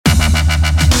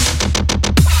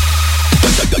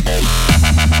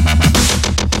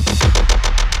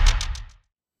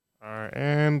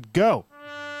Go.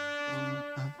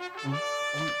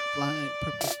 Blind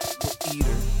purple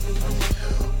eater.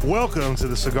 Welcome to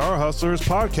the Cigar Hustlers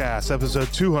Podcast,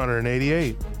 episode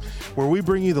 288, where we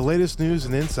bring you the latest news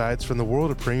and insights from the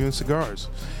world of premium cigars.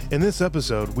 In this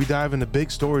episode, we dive into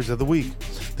big stories of the week.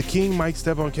 The King Mike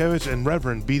Stepankevich and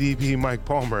Reverend BDP Mike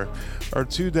Palmer are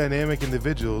two dynamic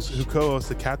individuals who co-host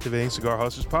the captivating Cigar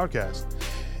Hustlers Podcast.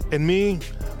 And me,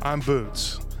 I'm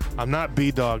Boots. I'm not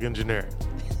B-Dog Engineering.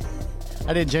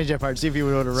 I didn't change that part. See if you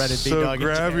would have read it. So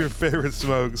grab your favorite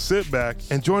smoke, sit back,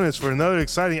 and join us for another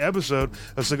exciting episode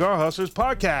of Cigar Hustlers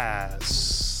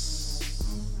Podcast.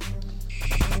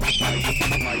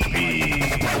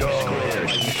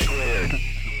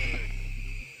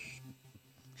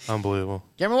 Unbelievable.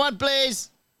 Camera one, please.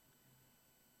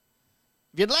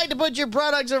 If you'd like to put your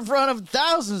products in front of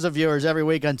thousands of viewers every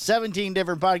week on 17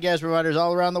 different podcast providers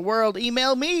all around the world,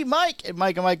 email me, Mike, at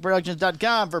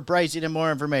mikeandmikeproductions.com for pricing and more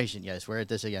information. Yes, we're at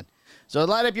this again. So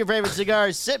light up your favorite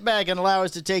cigars, sit back, and allow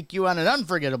us to take you on an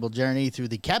unforgettable journey through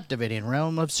the captivating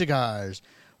realm of cigars.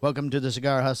 Welcome to the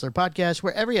Cigar Hustler Podcast,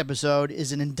 where every episode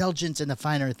is an indulgence in the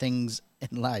finer things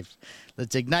in life.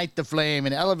 Let's ignite the flame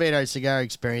and elevate our cigar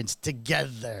experience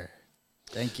together.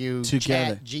 Thank you,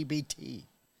 ChatGPT.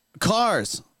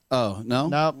 Cars. Oh, no?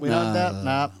 Nope, we don't do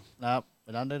that. Nope,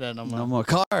 we don't do that no more. No more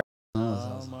cars.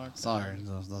 No more. Sorry.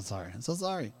 I'm so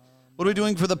sorry. What are we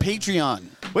doing for the Patreon?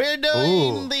 We're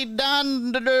doing the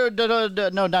Don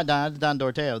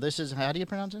Dorteo. This is, how do you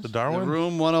pronounce this? The Darwin? The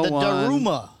Room The 101.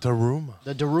 Daruma. Daruma.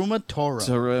 The Daruma Toro.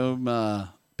 Daruma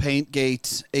Paint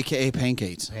Gate, a.k.a. Paint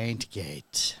Gate. Paint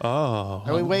Gate. Oh.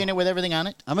 Are we weighing it with everything on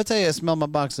it? I'm going to tell you, I smell my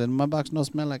box, and my box don't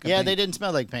smell like a Yeah, paint. they didn't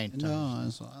smell like paint. No,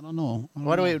 I don't know.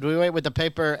 What do we wait with the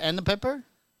paper and the pepper?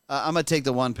 I'm going to take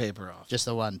the one paper off. Just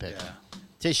the one paper. Yeah.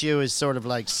 Tissue is sort of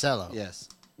like cello. Yes.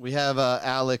 We have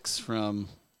Alex from...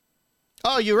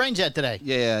 Oh, you arranged that today?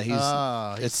 Yeah,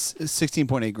 he's- it's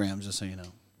 16.8 grams, just so you know.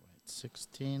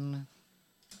 16.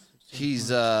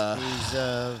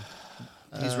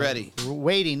 He's ready.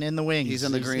 Waiting in the wings. He's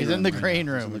in the green room. He's in the right green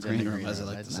now. room. He's in the green room, as I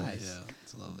like That's to say. nice. Yeah,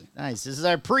 it's lovely. Nice. This is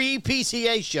our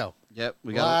pre-PCA show. Yep,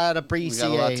 We got a lot of we pre-CA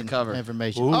got a lot to cover.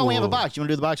 information. Ooh. Oh, we have a box. You want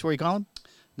to do the box bhere you call him?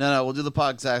 No, we'll do the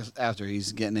podcast after.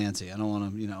 He's getting antsy. I don't want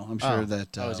him, I'm sure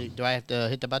that... is he, do I have to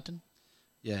hit the button?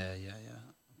 Yeah.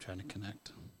 I'm trying to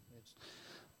connect.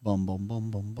 Boom, boom,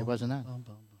 boom, boom, boom. It wasn't that. Boom,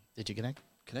 boom, boom. Did you connect?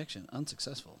 Connection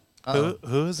unsuccessful.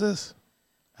 Who is this?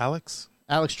 Alex?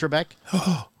 Alex Trebek.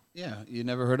 Yeah, you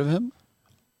never heard of him?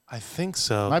 I think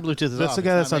so. My Bluetooth is That's off. the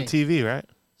guy It's that's not on me. TV, right?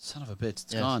 Son of a bitch,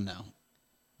 it's Yes. gone now.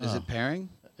 Is Oh. it pairing?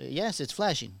 Yes, it's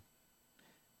flashing.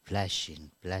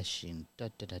 Flashing. Da,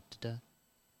 da, da, da, da.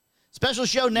 Special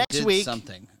show next Did week.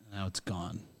 something. Now it's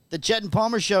gone. The Chet and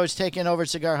Palmer Show is taking over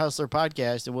Cigar Hustler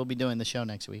Podcast, and we'll be doing the show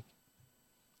next week.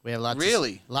 We have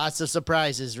lots of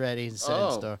surprises ready and set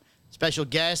in store. Special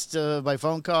guest by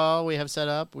phone call we have set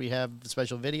up. We have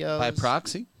special videos. By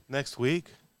proxy? Next week?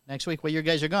 Next week, well, you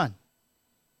guys are gone.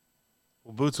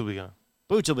 Well, Boots will be gone.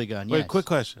 Boots will be gone, Wait, yes. quick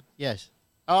question. Yes.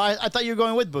 Oh, I thought you were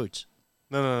going with Boots.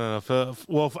 No. Phil,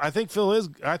 well, I think Phil is.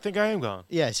 I think I am gone.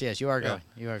 Yes, you are Yeah. going.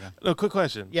 You are going. No, quick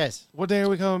question. Yes. What day are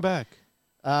we coming back?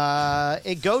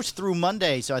 It goes through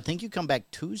Monday, so I think you come back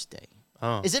Tuesday.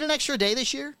 Oh. Is it an extra day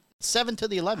this year? 7 to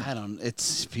the 11th. I don't. It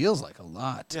feels like a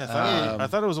lot. Yeah, I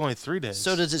thought it was only 3 days.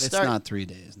 So does it It's start? not 3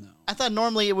 days, no. I thought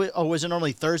normally it was. Oh, was it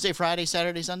normally Thursday, Friday,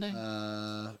 Saturday, Sunday?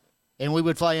 And we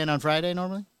would fly in on Friday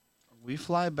normally. We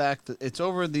fly back. It's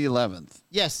over the 11th,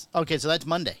 Yes. Okay, so that's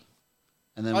Monday.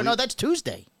 and then Oh no, that's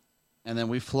Tuesday. and then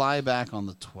we fly back on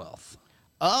the 12th.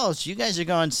 Oh, so you guys are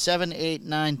going 7, 8,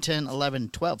 9, 10, 11,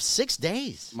 12. 6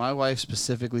 days. My wife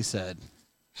specifically said,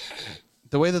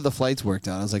 the way that the flights worked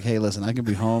out, I was like, "Hey, listen, I can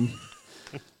be home,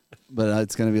 but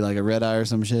it's gonna be like a red eye or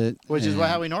some shit." Which is And-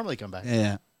 how we normally come back.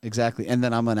 Yeah, exactly. And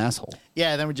then I'm an asshole.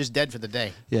 Yeah, then we're just dead for the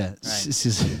day. Yeah. Right.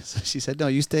 So she said, "No,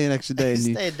 you stay an extra day, and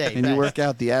Stay a day, and you right. work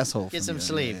out the asshole. Get from some you."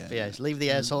 sleep. Yeah. Yes, leave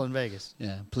the asshole in Vegas.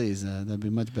 Yeah, please. That'd be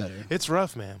much better. it's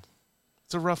rough, man.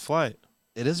 It's a rough flight.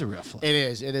 It is a rough flight. It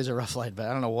is. It is a rough flight, but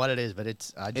I don't know what it is, but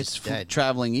it's It's dead.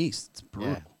 traveling east. It's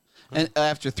brutal. Yeah. And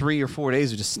after 3 or 4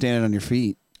 days of just standing on your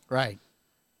feet Right.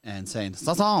 and saying,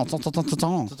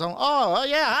 Oh,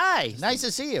 yeah. Hi. Nice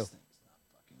to see you.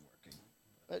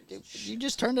 But you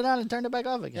just turned it on and turned it back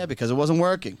off again. yeah, because it wasn't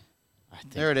working. I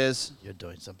think There it is. You're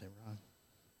doing something wrong.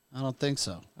 I don't think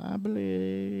so. I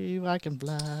believe I can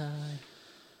fly.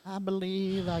 I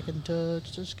believe I can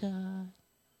touch the sky.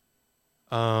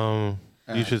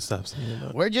 You should stop saying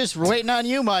that. We're just waiting on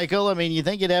you, Michael. I mean, you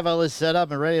think you'd have all this set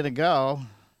up and ready to go.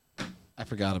 I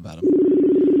forgot about him.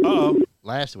 Uh-oh.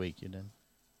 Last week you did.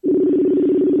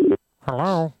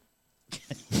 Hello.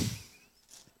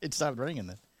 It stopped ringing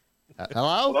then.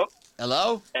 Hello? Hello?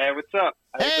 Hello? Hey, what's up?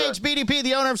 How you Hey, doing? it's BDP,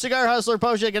 the owner of Cigar Hustler,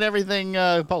 Poshik, and everything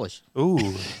Polish. Ooh.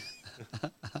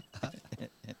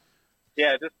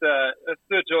 Yeah, just let's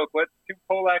do a joke. What's 2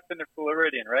 Polacks and a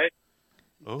Floridian, right?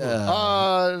 Ooh.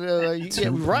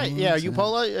 Right. Yeah, are you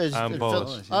Polish? I'm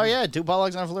Polish. Oh, yeah, 2 Polacks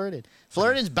and a Floridian.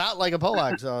 Floridian's about like a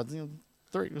Polak, so it's,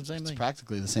 3, the same It's thing.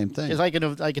 practically the same thing. It's like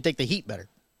I could take the heat better.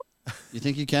 You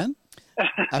think you can?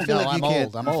 I feel No, like you I'm can't.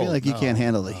 old. I'm I feel old. like you No, can't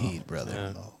handle the heat, brother.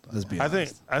 Yeah. Let's be I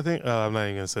honest. think I'm not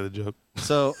even gonna say the joke.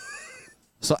 So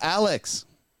Alex,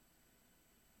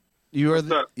 you are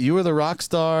What's up? the rock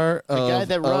star The guy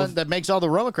that makes all the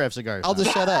Romacraft cigars. I'll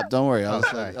just shut up. Don't worry. I'll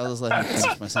sorry. just let him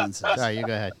finish my sentences. Sorry, you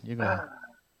go ahead.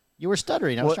 You were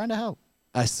stuttering. I was What? trying to help.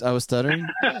 I was stuttering.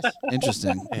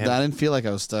 Interesting. And- I didn't feel like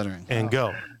I was stuttering. And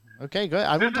go. Okay, good.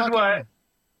 I won't This is talk. why.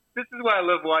 This is why I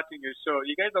love watching your show.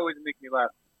 You guys always make me laugh.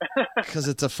 Because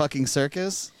it's a fucking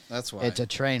circus. That's why. It's a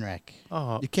train wreck.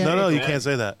 Oh, You can't- no, you Yeah. can't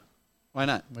say that. Why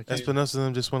not? Espinosa and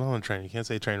them just went on a train. You can't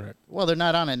say train wreck. Well, they're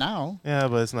not on it now. Yeah,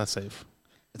 but it's not safe.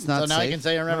 It's not So now safe. I can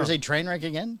say, No. say train wreck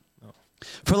again?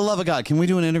 For the love of God, can we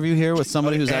do an interview here with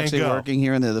somebody who's And actually go. working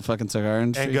here in the fucking cigar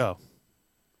industry? And go.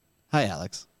 Hi,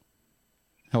 Alex.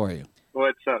 How are you?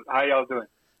 What's up? How y'all doing?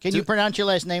 Can you pronounce your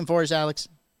last name for us, Alex?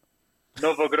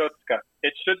 Nowogrodzka.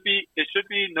 It should be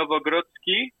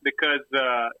Nowogrodzki because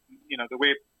the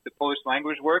way the Polish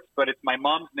language works, but it's my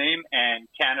mom's name, and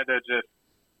Canada just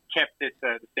kept it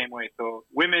the same way. So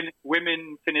women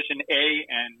finish in A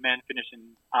and men finish in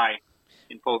I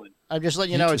in Poland. I'm just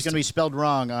letting you know it's going to be spelled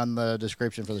wrong on the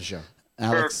description for the show.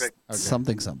 Alex Perfect. Okay.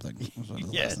 something something.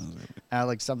 Yes.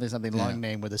 Alex something long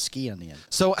name with a ski on the end.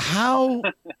 So how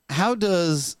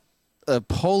does a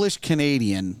Polish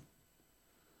Canadian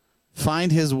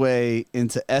find his way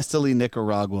into Esteli,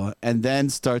 Nicaragua, and then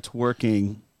starts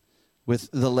working with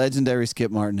the legendary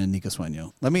Skip Martin and Nika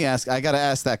Sueño? Let me ask. I got to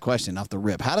ask that question off the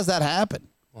rip. How does that happen?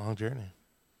 Long journey.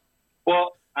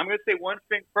 Well, I'm going to say one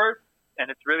thing first, and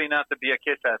it's really not to be a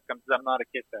kiss ass because I'm not a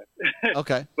kiss ass.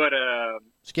 Okay. But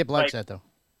Skip likes Like- that,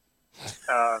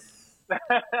 though.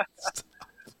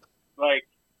 like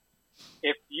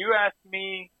if you ask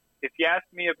me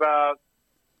about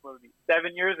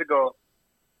 7 years ago,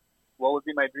 what would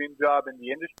be my dream job in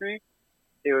the industry,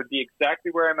 it would be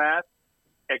exactly where I'm at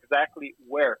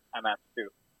too.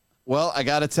 Well, I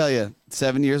got to tell you,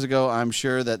 7 years ago, I'm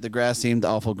sure that the grass seemed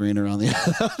awful greener on the,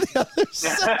 other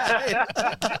side.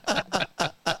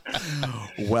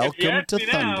 Welcome ask to me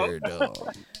now-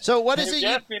 Thunderdome. So what is If it? you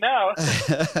ask me now,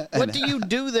 What do you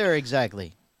do there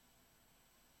exactly?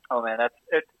 oh man,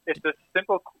 it's a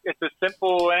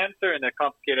simple answer and a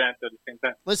complicated answer at the same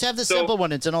time. Let's have the So- simple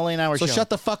one. It's an only an hour So show. shut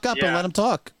the fuck up and Yeah. let him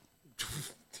talk.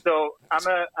 So I'm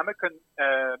a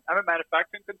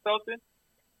manufacturing consultant.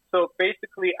 So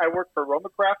basically, I work for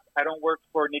Romacraft. I don't work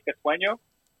for Nika Sueño.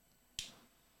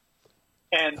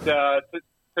 And to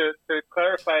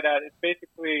clarify that, it's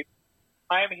basically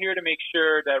I am here to make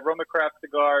sure that Romacraft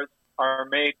cigars are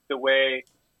made the way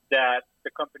that the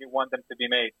company wants them to be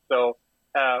made. So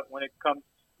when it comes,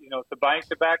 to buying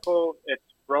tobacco, it's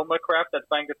Romacraft that's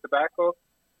buying the tobacco.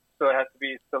 So it has to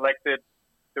be selected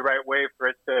the right way for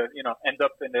it to, end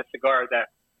up in the cigar that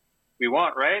we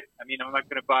want, right? I mean, I'm not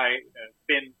going to buy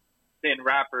thin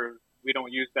wrapper. We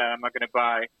don't use that. I'm not going to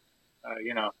buy,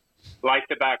 light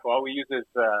tobacco. All we use is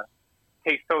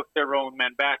testosterone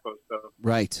manbacco. So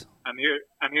Right. I'm here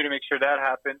to make sure that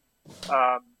happens.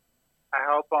 I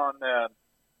help on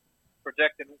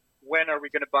projecting when are we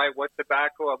going to buy what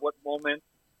tobacco at what moment.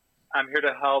 I'm here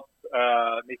to help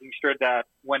making sure that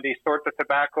when they sort the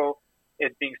tobacco,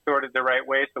 it's being sorted the right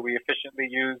way, so we efficiently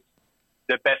use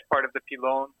the best part of the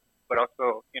pilon, but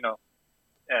also, we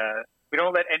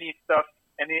don't let any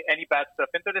bad stuff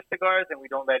into the cigars, and we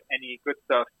don't let any good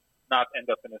stuff not end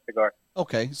up in a cigar.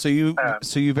 Okay, so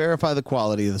you verify the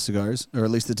quality of the cigars, or at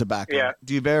least the tobacco. Yeah.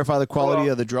 Do you verify the quality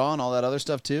Well- of the draw and all that other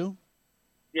stuff too?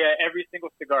 Yeah, every single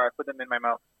cigar, I put them in my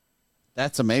mouth.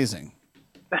 That's amazing.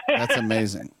 That's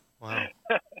amazing. Wow.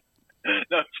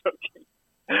 No, I'm joking.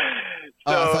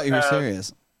 Oh, I thought you were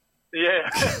serious. Yeah.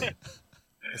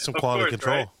 It's some Of quality course,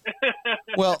 control. right?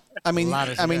 Well, I mean, lot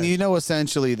of cigars.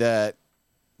 essentially that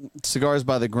cigars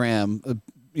by the gram,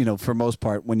 for most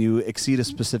part, when you exceed a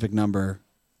specific number,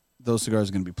 those cigars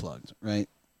are going to be plugged, right?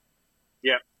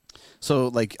 Yeah. So,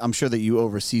 like, I'm sure that you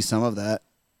oversee some of that.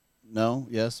 No?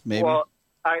 Yes? Maybe? Well,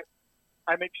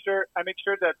 I make sure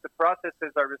that the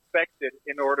processes are respected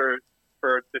in order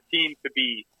for the team to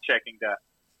be checking that.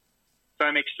 So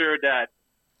I make sure that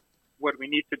what we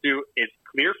need to do is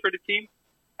clear for the team.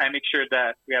 I make sure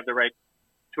that we have the right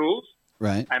tools.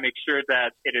 Right. I make sure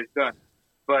that it is done.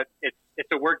 But it's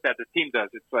a work that the team does.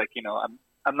 It's like,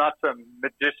 I'm not some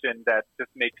magician that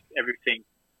just makes everything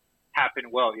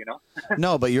happen well, you know.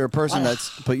 No, but you're a person that's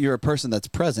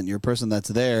present. You're a person that's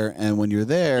there, and when you're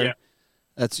there, Yeah.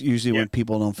 that's usually when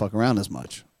people don't fuck around as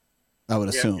much. I would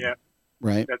assume, Yeah.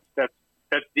 right?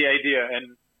 That's the idea,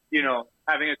 and you know,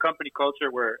 having a company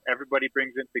culture where everybody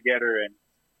brings in together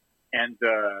and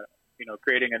you know,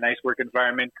 creating a nice work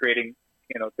environment, creating,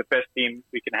 you know, the best team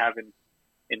we can have in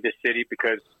this city,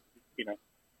 because, you know,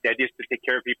 the idea is to take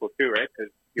care of people too, right?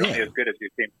 Because you're only as good as your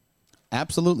team.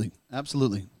 Absolutely.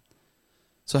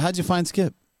 So how'd you find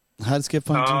Skip? How did Skip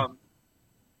find you?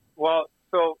 Well,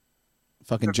 so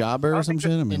fucking jobber or some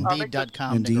shit? I mean,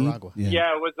 Indeed.com, Indeed? Nicaragua.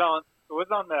 yeah, it was on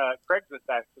Craigslist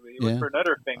actually. It was for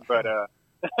another thing, but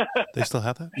They still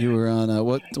have that? you were on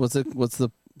what's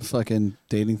the fucking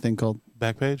dating thing called?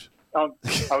 Backpage? I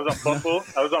was on Bumble.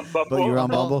 But you were on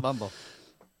Bumble?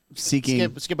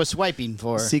 Skip was swiping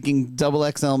for. Seeking double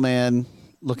XL man,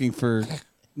 looking for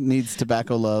needs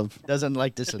tobacco love, Doesn't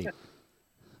like to sleep.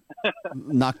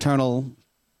 nocturnal.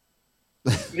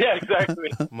 Yeah, exactly.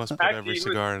 Must put every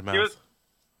cigar in the mouth.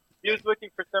 He was looking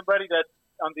for somebody that's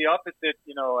on the opposite,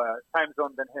 you know, time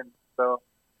zone than him. So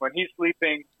when he's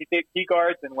sleeping, he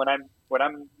guards, and when I'm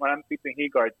sleeping, he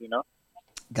guards. You know.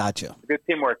 Gotcha. Good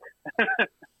teamwork.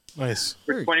 Nice.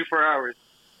 For 24 hours.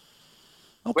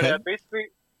 Okay. But basically,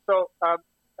 so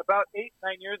about 8-9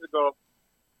 years ago,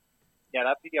 yeah,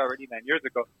 that'd be already 9 years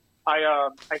ago.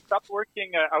 I stopped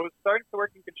working. I was starting to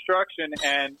work in construction,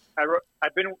 and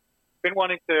I've been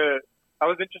wanting to. I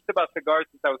was interested about cigars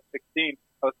since I was 16.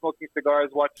 I was smoking cigars,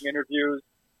 watching interviews,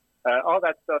 all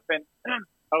that stuff, and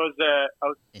I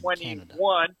was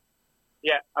 21.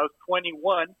 Yeah, I was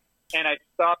 21, and I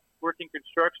stopped working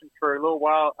construction for a little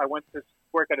while. I went to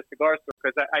work at a cigar store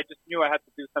because I just knew I had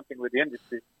to do something with the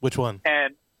industry. Which one?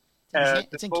 And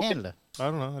It's in Canada. I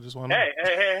don't know. I just want to.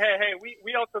 Hey,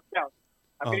 we also count.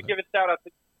 I'm going to give a shout out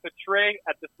to Trey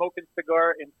at the Smoking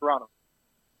Cigar in Toronto.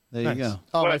 There you go.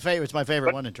 Oh, it's my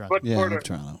favorite one in Toronto. Yeah, I love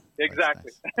Toronto.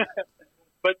 Exactly.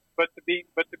 but to be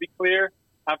clear,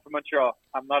 I'm from Montreal.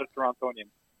 I'm not a Torontonian.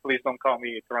 Please don't call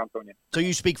me a Torontonian. So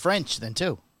you speak French then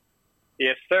too?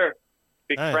 Yes, sir.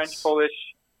 Speak Nice. French, Polish.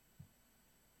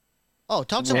 Oh,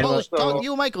 talk some And Polish. also- Talk,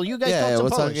 you, Michael. You guys talk some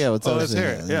Polish. What's up? let's hear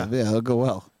it. Yeah. It'll go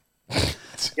well.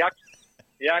 Jak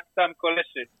tam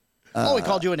kolesie. Oh, he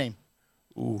called you a name.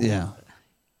 Ooh. Yeah.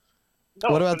 No,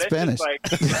 What about kolesie is Spanish? Like,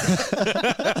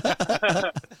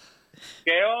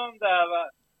 ¿Qué onda?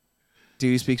 Do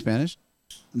you speak Spanish?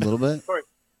 A little bit. Of course.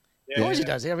 Of course he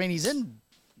does. I mean, he's in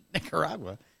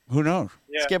Nicaragua. Who knows?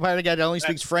 Yeah. Skip hired a guy that only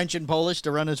speaks French and Polish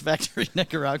to run his factory in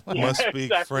Nicaragua. Yeah. Must speak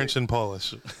Exactly. French and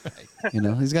Polish. You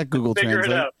know, he's got Google Figure it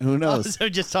Translate. out. Who Oh, knows? so he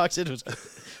just talks into his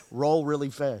roll really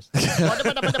fast. Is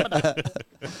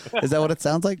that what it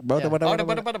sounds like? Yeah.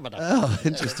 Oh,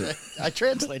 interesting. I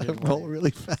translated it. Roll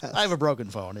really fast. I have a broken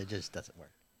phone. It just doesn't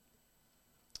work.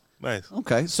 Nice.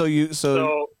 Okay, so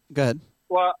go ahead.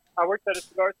 Well, I worked at a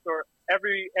cigar store.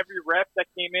 Every rep that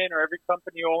came in or every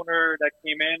company owner that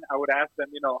came in, I would ask them,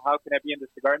 you know, how can I be in the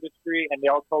cigar industry? And they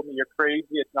all told me, you're crazy.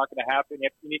 It's not going to happen. You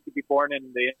need to be born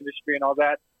in the industry and all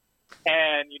that.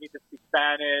 And you need to speak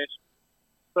Spanish.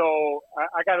 So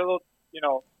I got a little, you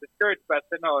know, discouraged, but I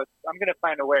said, no, I'm going to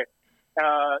find a way.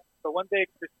 So one day,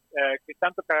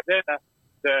 Crisanto Cardena,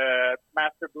 the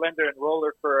master blender and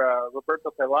roller for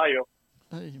Roberto Pelayo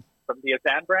from the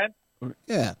Azan brand,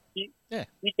 Yeah. he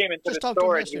came into Just the talked to him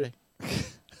store. yesterday.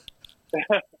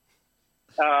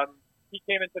 He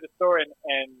came into the store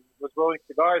and was rolling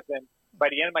cigars. And by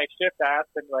the end of my shift, I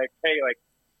asked him, like, hey, like,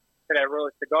 could I roll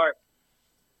a cigar?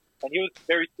 And he was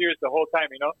very serious the whole time,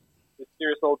 you know, this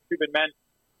serious old Cuban man.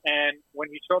 And when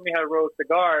he showed me how to roll a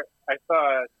cigar, I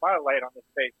saw a smile light on his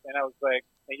face. And I was like,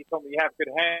 and he told me, you have good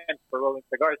hands for rolling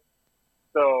cigars.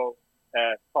 So,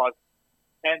 pause.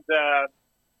 And,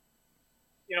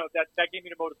 you know, that gave me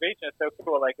the motivation. I said, okay,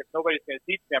 well, like, if nobody's going to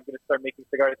teach me, I'm going to start making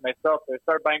cigars myself. So I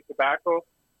started buying tobacco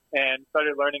and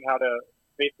started learning how to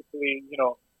basically, you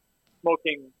know,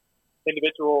 smoking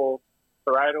individual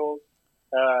varietals,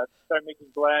 started making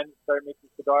blends, started making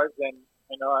cigars. And,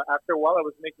 you know, after a while, I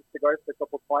was making cigars for a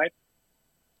couple of clients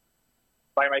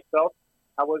by myself.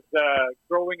 I was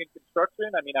growing in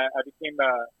construction. I mean, I became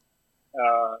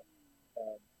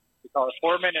we call it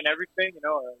foreman and everything, you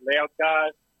know, a layout guy.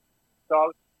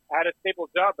 So I had a stable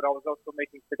job, but I was also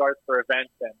making cigars for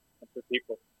events and for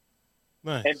people.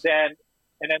 Nice.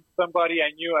 And then somebody I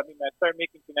knew, I mean, I started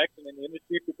making connection in the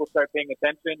industry. People started paying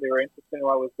attention. They were interested in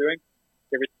what I was doing.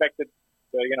 They respected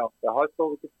the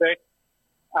hustle, we could say.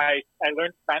 I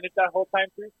learned Spanish that whole time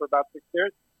too for about 6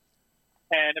 years.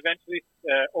 And eventually,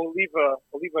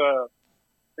 Oliva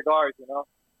Cigars, you know,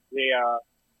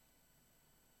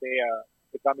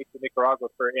 they got me to Nicaragua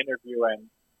for an interview, and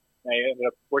I ended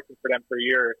up working for them for a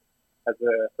year as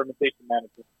a fermentation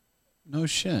manager. No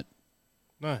shit.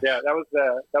 Nice. Yeah, that was 3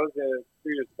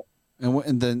 years ago.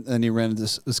 And then you ran into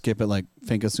Skip at like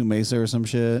Finca Su Mesa or some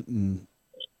shit. And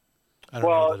I don't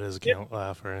know what that is. I can't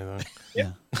laugh or anything.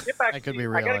 yeah, Skip actually, That could be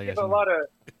real, I gotta give a lot of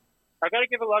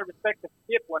respect to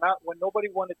Skip. When nobody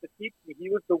wanted to teach me, he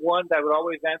was the one that would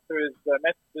always answer his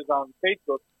messages on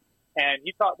Facebook, and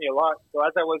he taught me a lot. So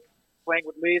as I was playing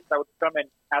with Leaf, I would come and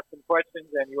ask him questions,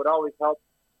 and he would always help.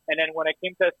 And then when I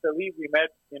came to Esteli, we met,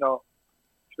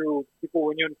 through people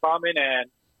we knew in common, and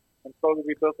slowly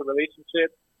we built a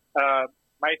relationship.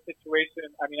 My situation,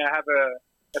 I have a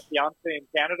fiance in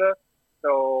Canada,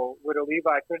 so with Oliva,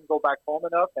 I couldn't go back home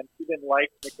enough, and she didn't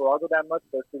like Nicaragua that much,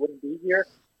 so she wouldn't be here.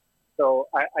 So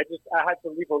I had to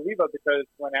leave Oliva because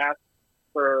when I asked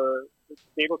for to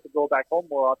be able to go back home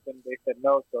more often, they said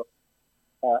no. So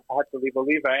I had to leave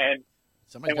Oliva, and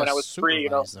when I was free,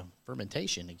 the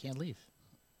fermentation, you can't leave.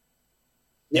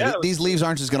 Yeah, these leaves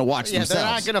aren't just going to watch themselves. They're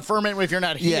not going to ferment if you're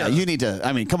not here. Yeah, you need to.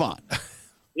 Come on.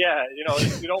 Yeah,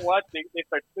 if you don't watch, they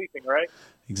start sleeping, right?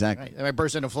 Exactly. Right. They might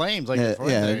burst into flames like before.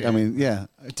 Yeah.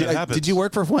 Did you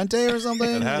work for Fuente or something?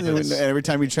 It happens. Every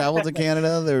time you traveled to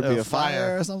Canada, there would be a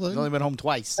fire or something. I've only been home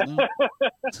twice. I've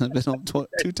been home 2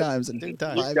 times in 2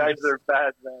 times. You guys are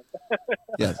bad, man.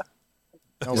 Yes.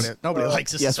 Nobody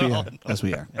likes us. Yes, at we all. are. Yes,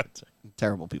 we are.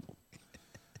 Terrible people.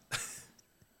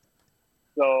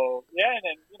 So yeah, and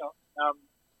then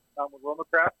I'm with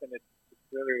Romacraft, and it's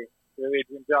really a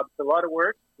dream job. It's a lot of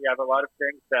work. We have a lot of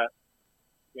things that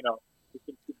we can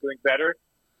keep doing better,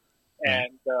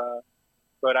 and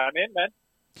but I'm in, man.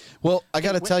 Well, I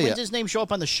got to tell you. When does his name show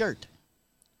up on the shirt?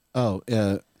 Oh,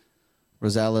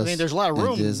 Rosales. There's a lot of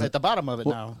room Dizla. at the bottom of it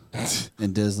now.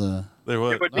 And Dizla. There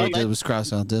was. It was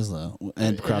crossed out Dizla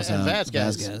and crossed out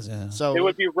Vasquez. Yeah. So it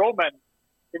would be Roman.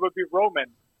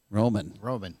 Roman.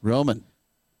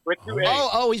 With 2 A's.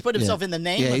 Oh, he's put himself in the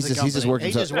name. Yeah, of he's the just company.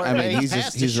 working. He's right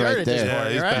there. Yeah,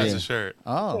 he's right? past the shirt.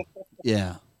 Oh,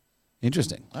 Yeah.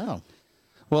 Interesting. wow.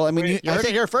 Well, You heard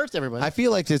it here first, everybody. I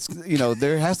feel like it's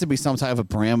there has to be some type of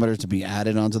parameter to be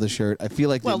added onto the shirt. I feel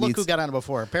like Look who got on it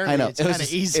before. Apparently, I know it's kind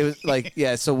of easy. It was like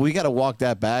so we got to walk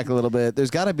that back a little bit. There's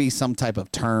got to be some type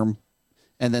of term,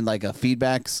 and then like a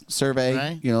feedback survey.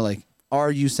 Right. Like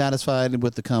are you satisfied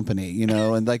with the company?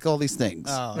 And like all these things.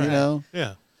 Oh, you right. know.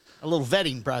 Yeah. A little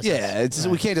vetting process.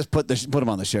 Yeah, we can't just put them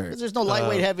on the shirt. There's no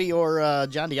lightweight, heavy, or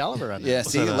John D. Oliver on there. Yeah,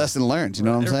 see, lesson learned. You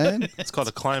know what I'm saying? It's called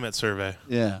a climate survey.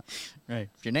 Yeah. Right.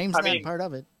 If your name's not part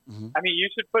of it. You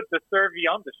should put the survey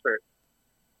on the shirt.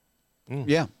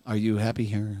 Yeah. Are you happy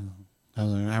here?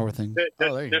 How are things? The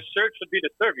there you go. shirt should be the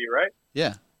survey, right?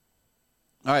 Yeah.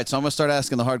 All right, so I'm gonna start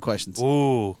asking the hard questions.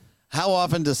 Ooh. How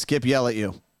often does Skip yell at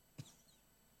you?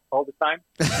 All the time.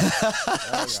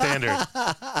 Standard.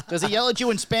 Does he yell at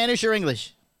you in Spanish or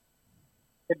English?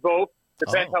 In both.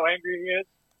 Depends how angry he is.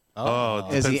 Oh,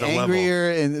 it Is he depends on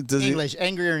angrier and does English.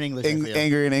 Angrier in English.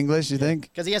 angry in English? You think?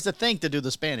 Because he has to think to do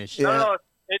the Spanish. Yeah. No,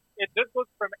 it just goes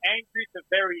from angry to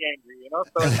very angry, So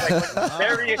it's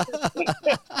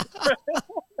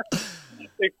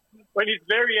like when he's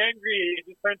very angry, it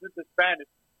just turns into Spanish.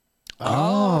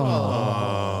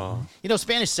 Oh.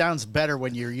 Spanish sounds better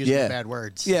when you're using bad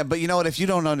words. Yeah, but you know what? If you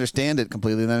don't understand it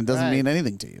completely, then it doesn't mean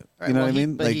anything to you. Right, You know well, what I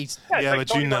mean? But Like, Yeah, like but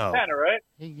you Tony know. Montana, right?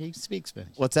 he speaks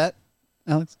Spanish. what's that,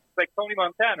 Alex? It's like Tony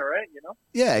Montana, right?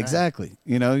 Yeah, exactly.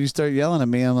 You start yelling at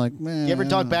me, I'm like, man. You ever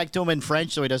talk back to him in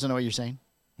French so he doesn't know what you're saying?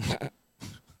 No.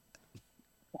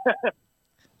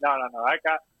 I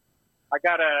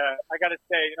gotta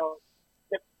say,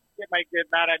 Skip might get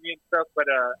mad at me and stuff, but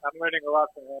I'm learning a lot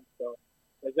from him, so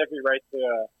there's every right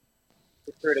to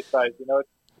criticize. It's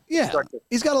Yeah, constructive.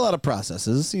 he's got a lot of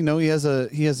processes. He has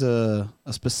a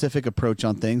specific approach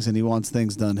on things, and he wants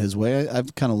things done his way.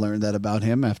 I've kind of learned that about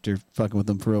him after fucking with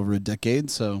him for over a decade.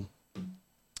 So,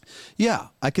 yeah,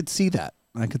 I could see that.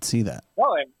 No, and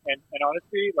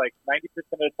honestly, like 90%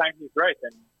 of the time he's right,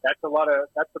 and that's a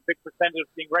big percentage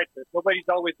of being right. Nobody's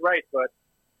always right, but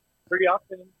pretty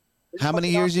often. How many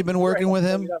years you been working with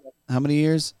him? How many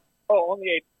years? Oh,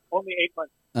 only 8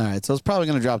 months. All right, so it's probably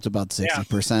going to drop to about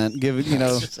 60%. Give it,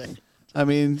 I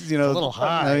mean, a little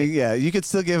high. I mean, yeah, you could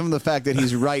still give him the fact that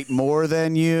he's right more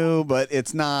than you, but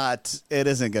it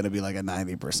isn't going to be like a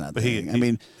 90% But thing. he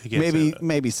can't say that.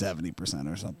 maybe 70%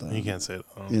 or something. You can't say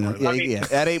that. Yeah.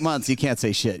 At 8 months, you can't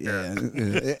say shit. Yeah.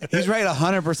 He's right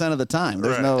 100% of the time.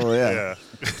 There's no, Yeah.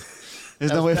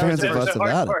 There's no way for him to bust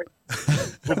about it.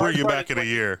 We'll bring you back in a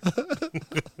year. What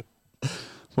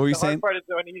were you The saying? hard part is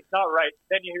when he's not right,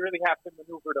 then you really have to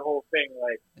maneuver the whole thing.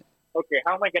 Like, okay,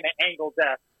 how am I going to angle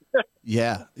that?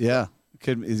 Yeah.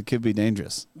 It could be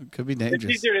dangerous. It could be dangerous.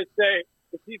 It's easier to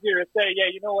say. Yeah,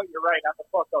 you know what? You're right. I'm the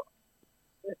fuck up.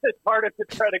 It's harder to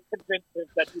try to convince him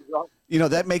that he's wrong.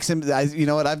 That makes him. You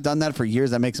know what? I've done that for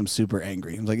years. That makes him super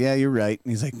angry. I'm like, yeah, you're right.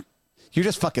 And he's like, you're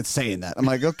just fucking saying that. I'm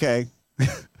like, okay.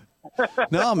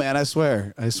 No, man, I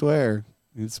swear.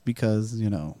 It's because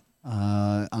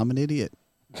I'm an idiot.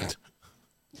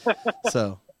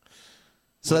 So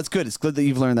that's good. It's good that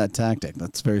you've learned that tactic.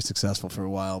 That's very successful for a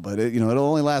while, but it'll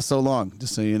only last so long.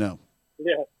 Just so you know.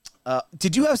 Yeah.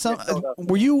 Did you have some?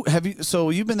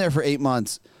 So you've been there for 8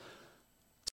 months.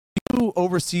 Did you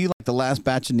oversee like the last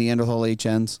batch of Neanderthal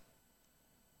HNs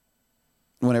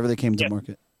whenever they came to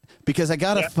market? Because I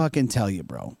gotta fucking tell you,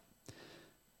 bro.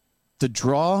 The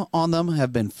draw on them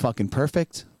have been fucking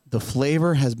perfect. The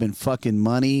flavor has been fucking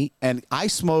money. And I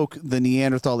smoke the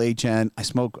Neanderthal HN. I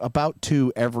smoke about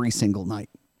 2 every single night.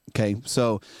 Okay.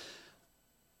 So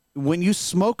when you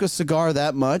smoke a cigar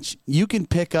that much, you can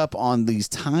pick up on these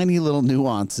tiny little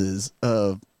nuances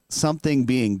of something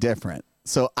being different.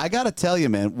 So I got to tell you,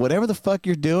 man, whatever the fuck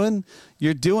you're doing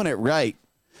it right.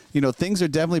 Things are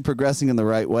definitely progressing in the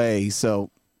right way.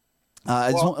 So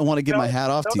I want to give my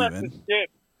hat off to you, man.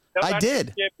 I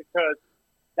did. Because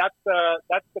that's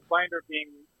the binder being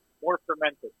more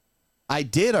fermented. I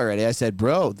did already. I said,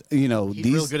 bro, he's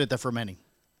real good at the fermenting.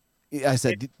 I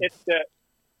said it's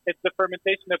the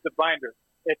fermentation of the binder.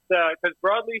 It's because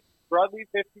broadleaf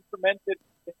if you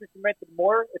fermented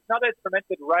more, it's not that it's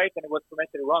fermented right and it was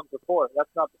fermented wrong before. That's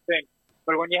not the thing.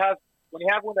 But when you have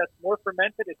one that's more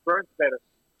fermented, it burns better,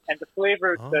 and the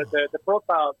flavor, the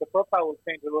profile will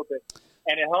change a little bit,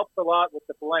 and it helps a lot with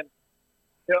the blend.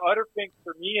 The other thing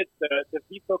for me is the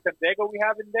Vito Condego we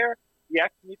have in there. We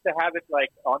actually need to have it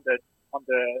like on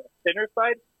the thinner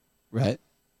side. Right.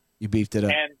 You beefed it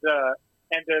up.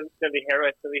 And the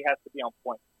Ligera Silly has to be on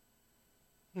point.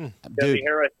 The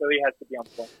Ligera Silly has to be on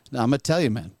point. Now, I'm gonna tell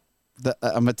you, man.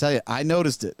 I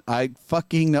noticed it. I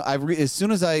fucking know. As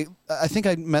soon as I think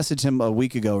I messaged him a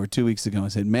week ago or 2 weeks ago. I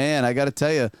said, man, I got to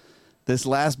tell you, this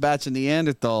last batch of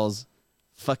Neanderthals,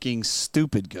 fucking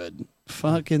stupid good.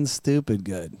 Fucking stupid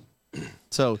good.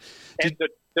 So, and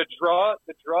the draw,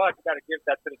 I got to give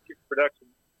that to the chief production.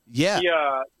 Yeah.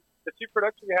 The chief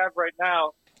production we have right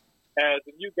now as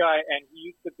a new guy, and he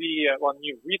used to be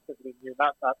recently new,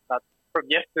 not from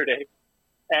yesterday,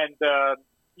 and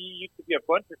he used to be a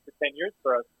buncher for 10 years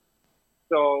for us.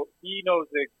 So he knows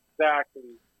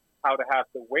exactly how to have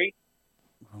the weight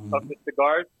of the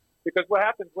cigars. Because what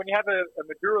happens when you have a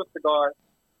Maduro cigar,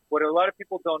 what a lot of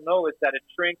people don't know is that it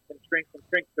shrinks and shrinks and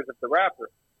shrinks because of the wrapper.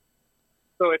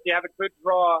 So if you have a good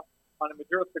draw on a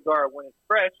Maduro cigar when it's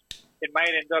fresh, it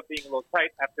might end up being a little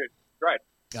tight after it's dried.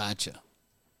 Gotcha.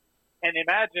 And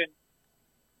imagine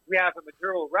we have a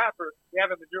Maduro wrapper, we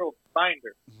have a Maduro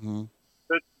binder. Mm-hmm.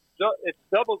 So it's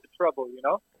double the trouble,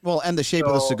 Well, and the shape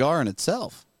of the cigar in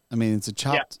itself. I mean, it's a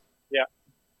chopped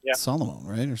Solomon,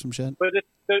 right, or some shit? But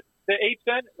the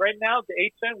HN, right now, the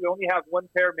HN, we only have one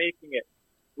pair making it.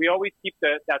 We always keep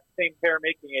that same pair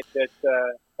making it. That's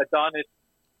Adonis.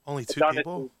 Only two Adonis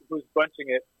people? who's bunching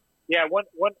it. Yeah, one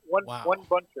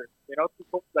buncher.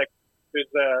 People like there's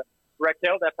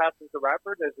Raquel that passes the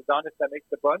wrapper. There's Adonis that makes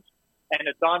the bunch. And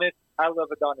Adonis, I love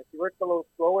Adonis. He works a little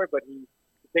slower, but he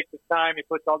takes his time. He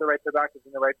puts all the right tobaccos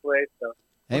in the right place. So,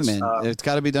 hey, man, it's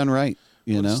got to be done right.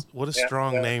 What a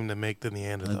strong name to make the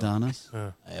Neanderthal. Adonis.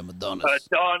 Yeah. I am Adonis.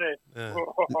 Adonis. Yeah.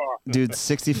 Dude,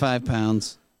 65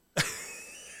 pounds.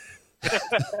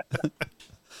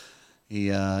 He,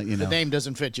 The name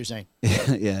doesn't fit, you're saying.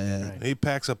 yeah. Right. He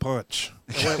packs a punch.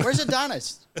 Where's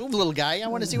Adonis? Move, little guy. I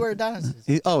want to see where Adonis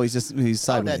is. He's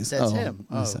sideways. That's him.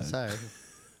 Oh, sideways. sorry.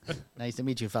 Nice to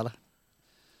meet you, fella.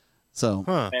 So,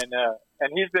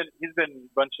 and he's been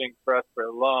bunching for us for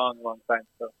a long time.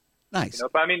 So nice.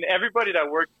 But I mean, everybody that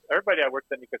works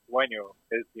at Nica Sueño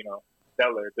is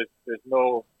stellar. There's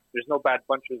no bad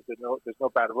bunches. There's no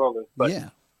bad rollers. But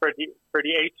for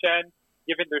the HN,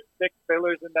 given there's 6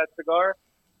 fillers in that cigar,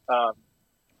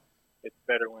 it's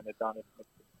better when Adonis makes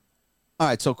it. All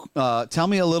right, so tell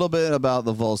me a little bit about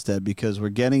the Volstead, because we're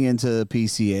getting into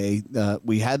PCA.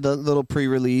 We had the little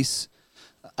pre-release.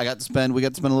 We got to spend a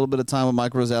little bit of time with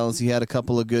Mike Rosales. He had a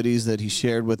couple of goodies that he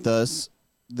shared with us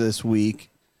this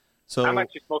week. So I'm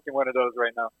actually smoking one of those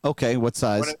right now. Okay, what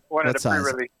size? One of what the size?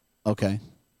 pre-release. Okay.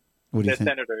 What do you think?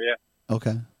 The Senator, yeah.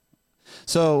 Okay.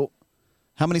 So,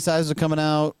 how many sizes are coming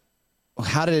out?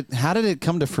 How did it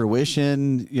come to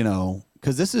fruition?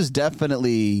 Because this is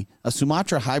definitely a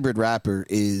Sumatra hybrid wrapper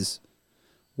is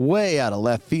way out of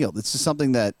left field. It's just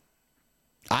something that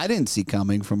I didn't see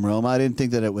coming from Roma. I didn't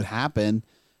think that it would happen.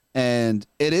 And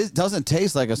doesn't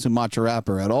taste like a Sumatra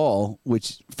wrapper at all,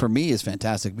 which for me is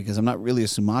fantastic because I'm not really a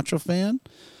Sumatra fan.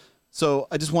 So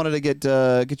I just wanted to get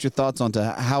your thoughts onto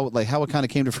how it kind of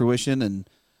came to fruition and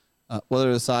what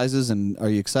are the sizes, and are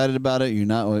you excited about it? You're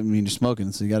not. I mean, you're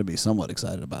smoking, so you got to be somewhat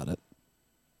excited about it.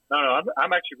 No,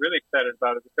 I'm actually really excited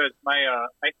about it because my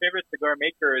favorite cigar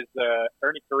maker is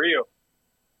Ernie Carrillo.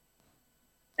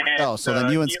 And, so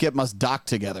then you and Skip must dock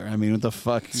together. I mean, what the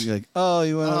fuck? You're like, oh,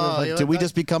 you want to? Did we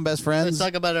just become best friends? Let's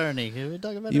talk about Ernie. Can we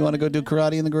talk about you want to go do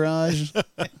karate in the garage?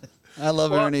 I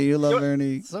love Ernie. You love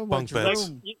Ernie. So Bunk much beds.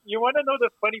 room. You want to know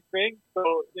the funny thing? So,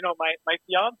 my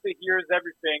fiance hears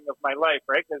everything of my life,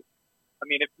 right? Because, I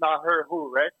mean, if not her,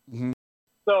 who, right? Mm-hmm.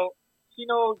 So she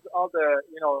knows all the,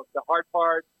 the hard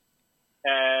parts.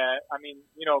 I mean,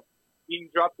 being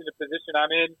dropped in the position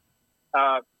I'm in,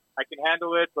 I can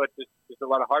handle it, but there's a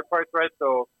lot of hard parts, right?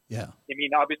 So, yeah. I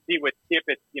mean, obviously with Skip,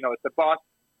 it's, it's a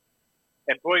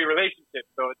boss-employee relationship.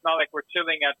 So it's not like we're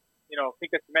chilling at,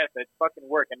 think of cement. It's fucking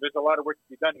work, and there's a lot of work to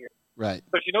be done here. Right.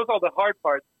 So she knows all the hard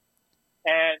parts,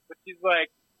 but she's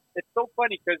like, it's so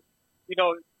funny because,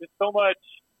 there's so much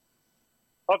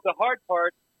of the hard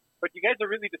part, but you guys are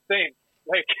really the same.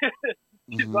 Like,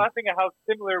 she's laughing at how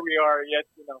similar we are, yet,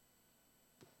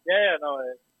 Yeah, no.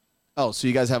 Oh, so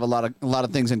you guys have a lot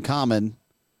of things in common.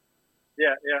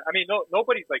 Yeah. I mean,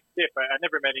 nobody's like Skip. I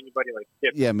never met anybody like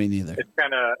Skip. Yeah, me neither. It's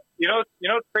kind of,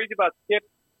 what's crazy about Skip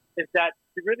is that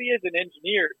he really is an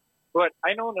engineer. But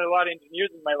I know a lot of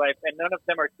engineers in my life, and none of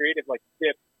them are creative like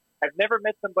Skip. I've never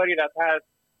met somebody that has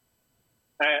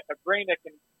a brain that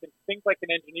can think like an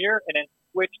engineer and then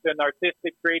switch to an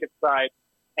artistic, creative side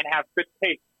and have good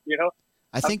taste.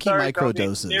 I think he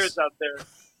microdoses out there.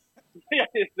 Yeah,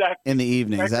 exactly. In the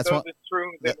evenings. That's what.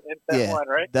 One,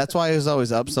 right? That's why he was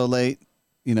always up so late.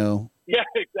 Yeah,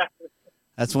 exactly.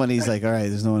 That's when he's like, all right,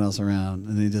 there's no one else around,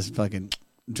 and he just fucking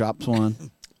drops one,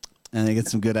 and he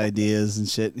gets some good ideas and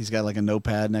shit. He's got like a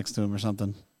notepad next to him or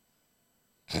something.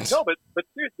 No, but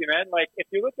seriously, man, like if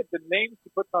you look at the names he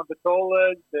puts on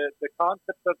Vitolas, the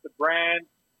concepts of the brand,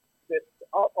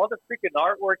 all the freaking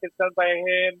artwork is done by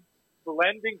him.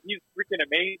 Blending, he's freaking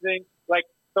amazing. Like,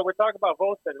 so we're talking about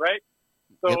Volstead, right?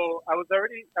 So yep. I was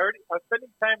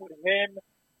spending time with him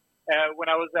when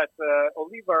I was at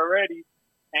Oliva already,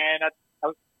 and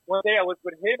one day I was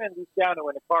with him and Luciano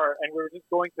in a car, and we were just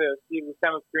going to see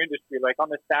Luciano's True Industry, like on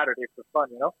a Saturday for fun,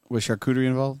 Was charcuterie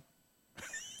involved?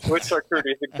 With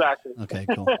charcuterie, exactly. Okay,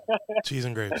 cool. Cheese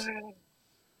and grapes.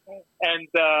 And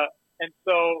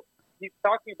so he's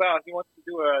talking about he wants to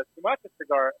do a Sumatra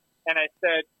cigar, and I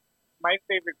said my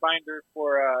favorite binder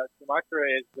for Sumatra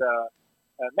is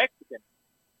Mexican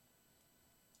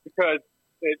because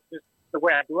it's just the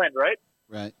way I blend, right?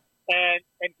 Right. And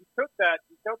he took that.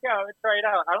 He said, okay, I'm gonna try it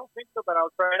out. I don't think so, but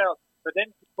I'll try it out. But then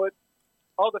he put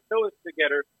all the fillers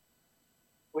together,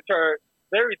 which are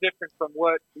very different from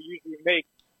what we usually make.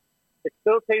 It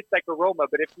still tastes like aroma,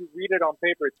 but if you read it on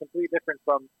paper, it's completely different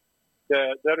from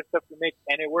the other stuff we make,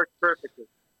 and it works perfectly.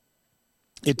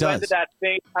 It does. Blended that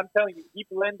thing. I'm telling you, he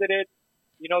blended it.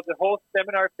 The whole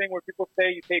seminar thing where people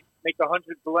say you make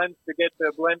 100 blends to get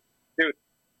the blend. Dude,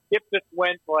 Skip just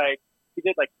went he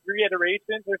did 3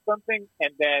 iterations or something,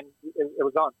 and then it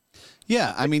was on.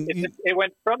 Yeah, I mean, it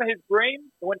went from his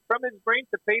brain. It went from his brain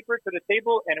to paper to the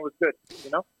table, and it was good.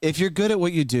 If you're good at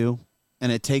what you do,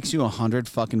 and it takes you 100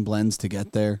 fucking blends to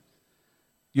get there,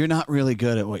 you're not really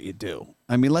good at what you do.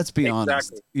 I mean, let's be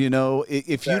honest.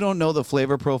 If you don't know the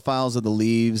flavor profiles of the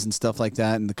leaves and stuff like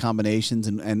that, and the combinations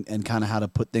and kind of how to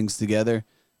put things together,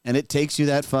 and it takes you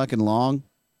that fucking long,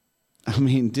 I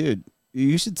mean, dude,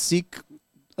 you should seek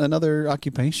another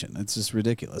occupation. It's just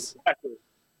ridiculous. Exactly.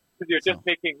 Because you're just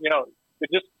making, you're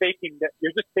just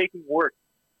faking work.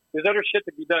 There's other shit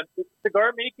to be done.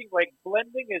 Cigar making,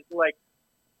 blending is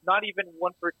not even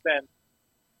 1%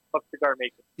 of cigar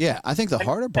making. Yeah, I think the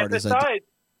harder part is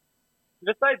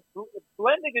besides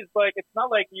blending is it's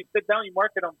not like you sit down, you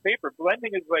mark it on paper.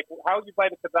 Blending is how you buy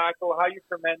the tobacco, how you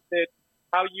ferment it,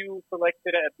 how you select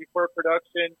it before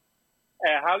production,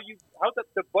 how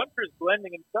the buncher is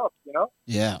blending himself,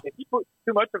 Yeah. If you put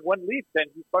too much of one leaf, then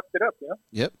he fucks it up,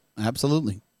 Yep,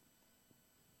 absolutely.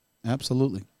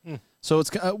 So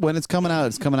it's when it's coming out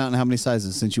in how many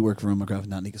sizes? Since you work for Rumacraft,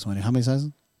 not Nika Swaney, how many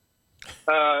sizes?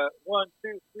 1,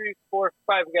 2, 3, 4,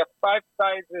 5. We got 5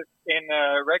 sizes in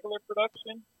regular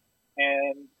production,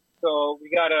 and so we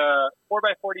got a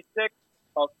 4x46,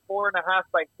 a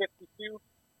 4.5x52.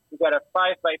 We got a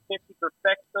 5x50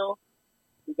 Perfecto.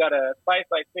 We got a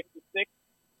 5x56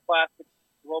 plastic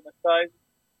Roma size.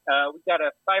 We got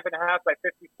a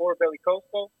 5.5x54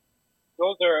 Bellicoso.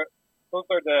 Those are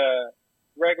the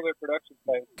regular production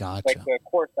size, Gotcha. like the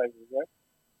core sizes, right?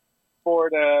 For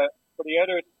the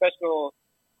other special,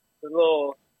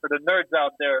 for the nerds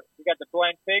out there, we got the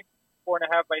Blind Pig,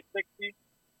 4.5 by 60.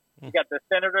 We got the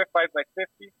Senator, 5 by 50.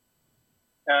 We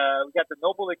got the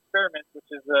Noble Experiment, which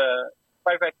is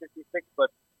 5 by 56, but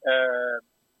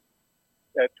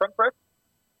trunk press.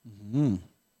 Mm-hmm.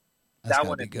 That's That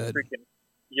one be is good. freaking,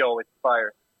 it's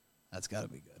fire. That's got to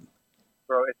be good.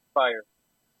 Bro, it's fire.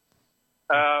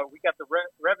 We got the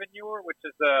Revenuer, which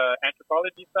is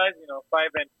anthropology size, 5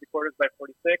 3/4 by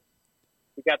 46.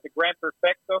 We got the Grand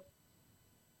Perfecto,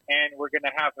 and we're going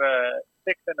to have a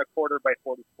 6 1/4 by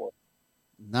 44.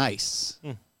 Nice.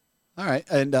 All right.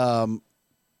 And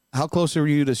how close are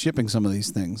you to shipping some of these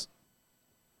things?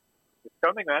 It's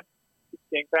coming, man. It's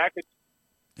getting packaged.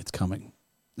 It's coming.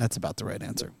 That's about the right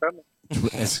answer.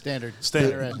 It's coming.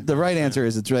 Standard. The right answer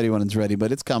is it's ready when it's ready,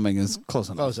 but it's coming is close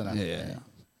enough. Close enough. Yeah.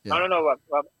 I don't know.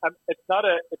 It's not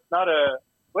a.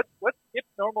 What's Skip's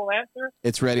normal answer?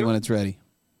 It's ready when it's ready.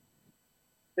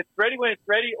 It's ready when it's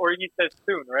ready, or he says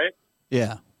soon, right?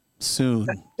 Yeah. Soon.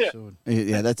 Soon.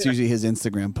 Yeah, that's usually his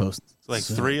Instagram post. It's like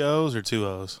 3 O's or 2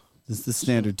 O's. It's the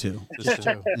standard 2. Just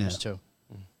two. Yeah. Just two.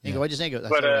 Nico, what'd you say? That's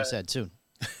But, what I said. Soon.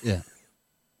 Yeah.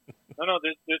 No.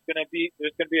 There's gonna be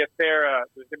a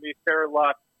fair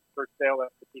lot for sale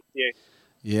at the PCA.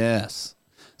 Yes.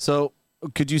 So,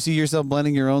 could you see yourself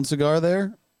blending your own cigar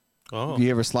there? Oh. Do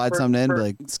you ever slide something in, be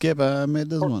like, Skip, I made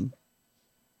this one?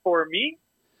 For me,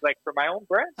 like for my own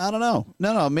brand. I don't know.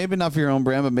 No, maybe not for your own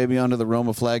brand, but maybe under the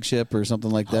Roma flagship or something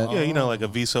like that. Yeah, like a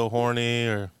Viso Horny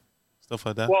or stuff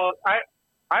like that. Well,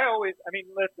 I always,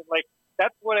 listen, like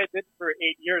that's what I did for 8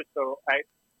 years. So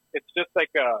it's just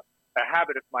like a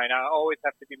habit of mine. I always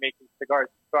have to be making cigars.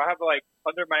 So I have like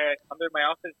under my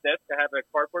office desk, I have a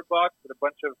cardboard box with a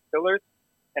bunch of fillers,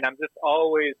 and I'm just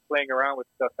always playing around with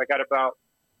stuff. I got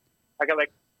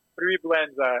like 3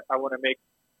 blends I want to make.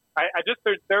 I just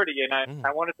turned 30, and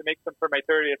I wanted to make some for my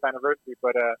 30th anniversary.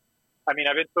 But I've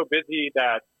been so busy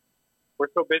that we're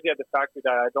so busy at the factory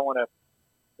that I don't want to,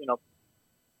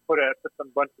 put some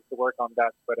bunches to work on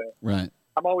that. But Right.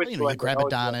 I'm always You blending, grab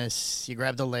always Adonis. You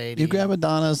grab the lady. You grab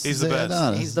Adonis. He's the say best.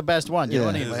 Adonis. He's the best one. You don't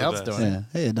want Yeah. anybody He's else the doing best.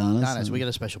 it. Yeah. Hey, Adonis. Adonis, we got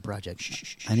a special project.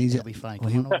 Shh. I need you. It'll be fine.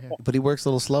 Well, Come on over here. But he works a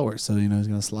little slower, so he's going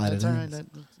to slide That's it all in. right.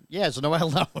 Yeah, so no, I'll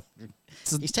know.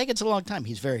 He's taking so long time.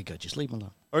 He's very good. Just leave him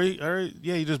alone. Or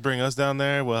you just bring us down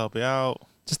there. We'll help you out.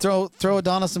 Just throw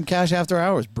Adonis some cash after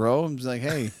hours, bro. I'm just like,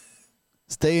 hey,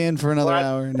 stay in for another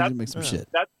hour and you make some shit.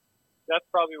 That's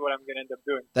probably what I'm going to end up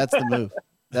doing. That's the move.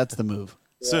 That's the move.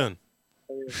 Soon.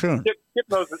 Sure. Skip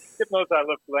knows I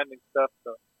love blending stuff,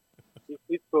 so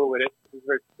he's cool with it. He's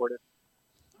very supportive.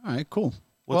 All right, cool.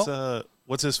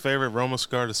 What's his favorite Roma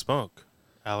cigar to smoke,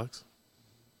 Alex?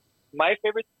 My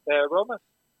favorite Roma?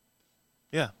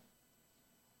 Yeah.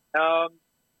 I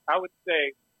would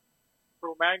say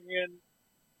Cro-Magnon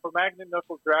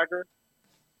Knuckle Dragger,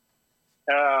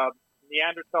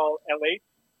 Neanderthal LH,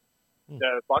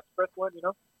 the box press one,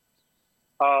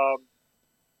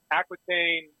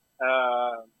 Aquitaine,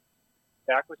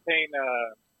 the Aquitaine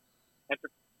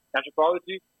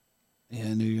Anthropology, Yeah,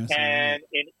 I knew you were going to say and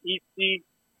in EC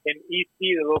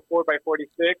the little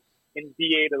 4x46, in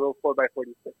DA the little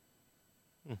 4x46,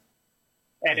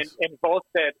 and Nice. in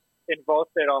Volstead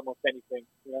almost anything.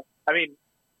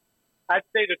 I'd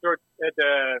say the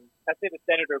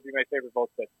Senator would be my favorite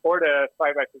Volstead, or the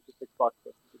 5x56 box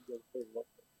press would be my favorite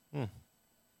Volstead. that.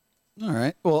 All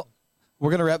right. Well, we're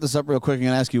going to wrap this up real quick and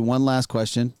ask you one last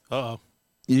question. Uh-oh.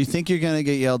 You think you're going to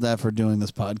get yelled at for doing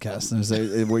this podcast?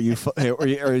 Or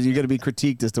are you going to be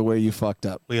critiqued as to where you fucked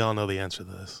up? We all know the answer to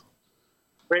this.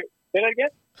 Wait, say that again?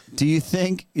 Do you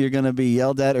think you're going to be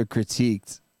yelled at or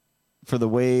critiqued for the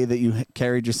way that you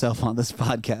carried yourself on this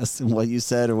podcast and what you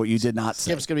said or what you did not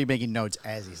say? Skip's going to be making notes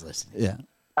as he's listening. Yeah.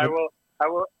 I will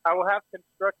have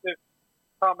constructive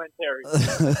commentary.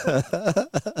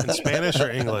 In Spanish or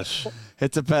English?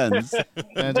 It depends.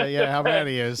 And, how bad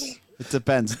he is. It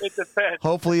depends. It depends.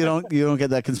 Hopefully you don't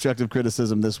get that constructive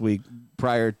criticism this week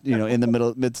prior, in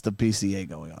the midst of PCA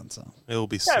going on. So It will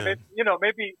be Yeah, soon.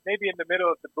 maybe in the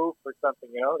middle of the booth or something.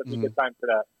 That'd be a good time for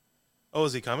that. Oh,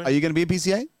 is he coming? are you going to be at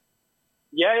PCA?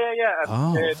 Yeah.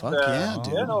 Oh, It's, fuck yeah,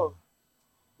 dude. Yeah, no,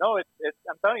 it's.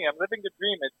 I'm telling you, I'm living the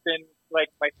dream. It's been like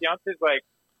my fiance's like,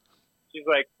 she's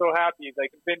like so happy. Like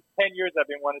it's been 10 years I've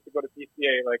been wanting to go to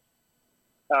PCA. Like,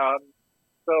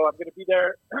 so I'm gonna be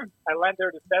there. I land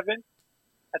there the 7th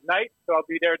at night, so I'll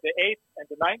be there the 8th and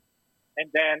the 9th, and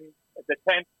then the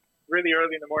 10th, really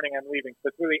early in the morning, I'm leaving. So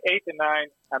it's really 8 and 9.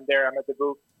 I'm there. I'm at the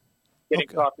booth. getting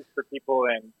coffees for people,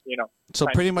 and So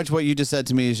pretty much what you just said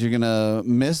to me is you're gonna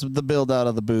miss the build out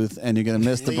of the booth, and you're gonna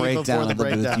miss the breakdown of the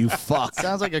booth. You fuck.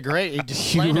 Sounds like a great. You just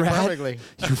explained it perfectly.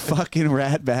 You fucking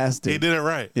rat bastard. He did it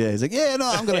right. Yeah, he's like, yeah,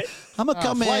 no, I'm gonna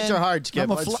come in. Flights are hard,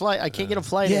 Skip. I can't get a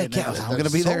flight Yeah, in. I'm gonna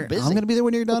be there. I'm gonna be there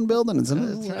when you're done building.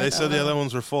 They said the other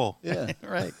ones were full. Yeah,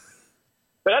 right.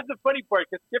 But that's the funny part,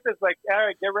 because Skip is like, all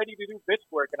right, get ready to do bitch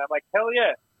work. And I'm like, hell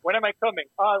yeah. When am I coming?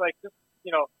 Just,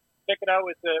 check it out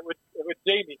with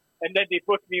Jamie. And then they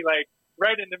booked me, like,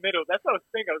 right in the middle. That's what I was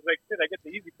thinking. I was like, shit, I get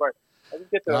the easy part. I didn't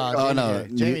get the... no.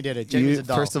 Jamie did it. Jamie's a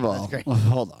doll. First of all,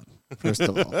 hold on. First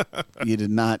of all, you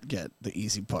did not get the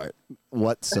easy part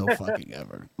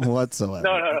whatsoever.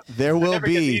 No. There will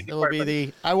be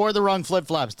I wore the wrong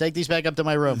flip-flops. Take these back up to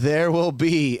my room. There will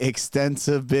be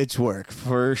extensive bitch work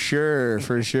for sure.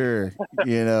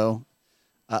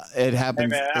 It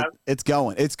happens. Hey, man, it's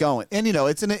going, and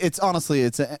it's honestly,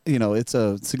 it's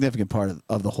a significant part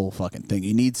of the whole fucking thing.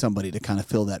 You need somebody to kind of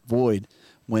fill that void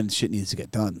when shit needs to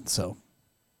get done. So,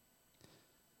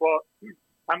 well,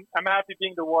 I'm happy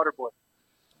being the water boy.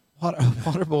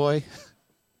 Water boy.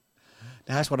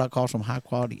 That's what I call some high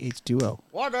quality H2O.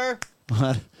 Water.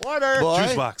 Water. Boy.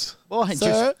 Juice box. Boy,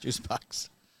 juice box.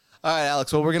 All right,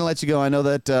 Alex. Well, we're gonna let you go. I know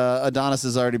that Adonis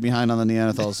is already behind on the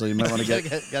Neanderthal, so you might want to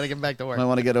gotta get back to work. Might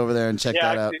want to get over there and check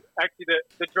that out. Actually,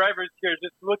 the driver's here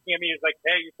just looking at me. He's like,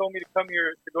 "Hey, you told me to come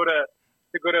here to go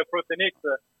to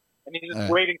Protenixa," and he's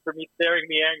just waiting for me, staring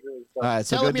me angrily. So. All right,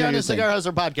 so tell him you're on the Cigar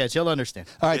Hustler Podcast. He'll understand.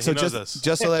 All right, so just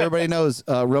so that everybody knows,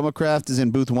 Roma Craft is in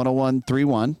booth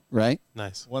 10131, right?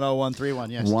 Nice.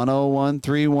 10131, yes.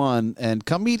 10131, and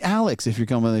come meet Alex if you're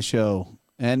coming to the show.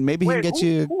 And maybe he can get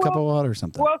you a cup of water or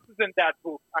something. Who else is in that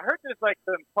booth? I heard there's like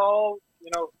some tall,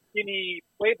 skinny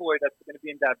playboy that's going to be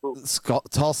in that booth.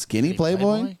 Tall, skinny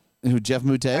playboy? Who, Jeff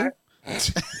Moutet?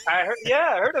 I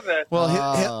heard of it.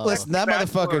 Well, listen, that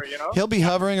motherfucker, he'll be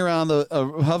hovering around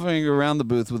the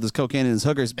booth with his cocaine and his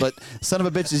hookers, but son of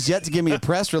a bitch is yet to give me a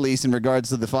press release in regards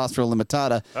to the Phosphor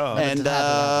Limitada. And,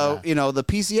 the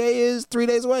PCA is 3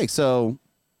 days away, so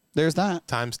there's that.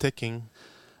 Time's ticking.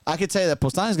 I could tell you that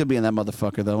Postani's going to be in that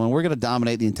motherfucker, though, and we're going to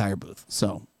dominate the entire booth.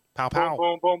 So, pow, pow.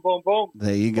 Boom, boom, boom, boom, boom.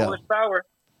 There you go. Polish power.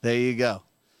 There you go.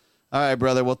 All right,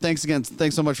 brother. Well, thanks again.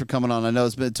 Thanks so much for coming on. I know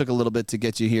it took a little bit to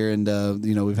get you here, and,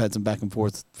 we've had some back and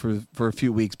forth for a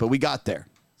few weeks, but we got there.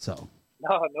 So.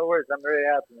 No worries. I'm very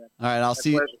happy, man. All right,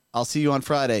 I'll see you on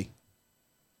Friday.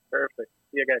 Perfect.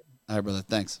 See you guys. All right, brother.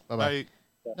 Thanks. Bye-bye.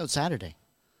 No, Saturday.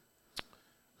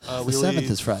 The 7th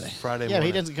is Friday. Friday morning.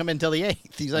 He doesn't come in until the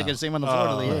 8th. He's like going to see him on the floor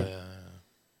until the 8th. Yeah.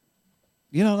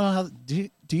 You don't know how?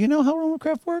 Do you know how Roma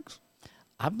Craft works?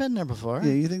 I've been there before.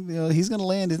 Yeah, you think he's going to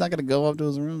land? He's not going to go up to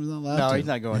his room. He's not allowed to. No, he's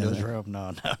not going to his room.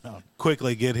 No.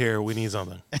 Quickly get here. We need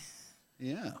something.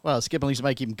 Yeah. Well, Skip and Lisa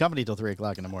might keep him company till 3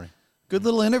 o'clock in the morning. Good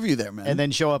little interview there, man. And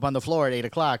then show up on the floor at 8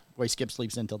 o'clock, where Skip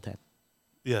sleeps until 10.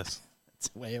 Yes. That's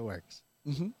the way it works.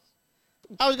 Mm-hmm.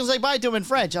 I was going to say bye to him in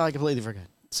French. I completely forgot.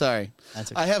 Sorry.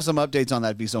 That's okay. I have some updates on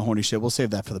that Be So Horny shit. We'll save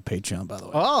that for the Patreon, by the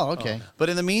way. Oh, okay. But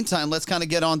in the meantime, let's kind of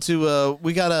get on to,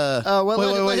 we got a...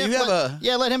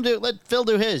 Let Phil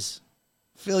do his.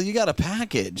 Phil, you got a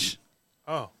package.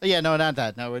 Oh. Yeah, no, not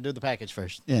that. No, we'll do the package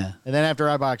first. Yeah. And then after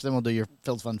our box, then we'll do your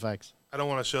Phil's Fun Facts. I don't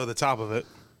want to show the top of it.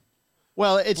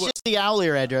 Well, it's just the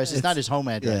Owlier address. It's not his home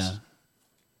address. Yeah.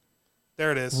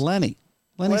 There it is. Lenny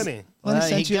Lenny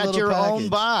sent he you a got little your package. own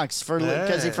box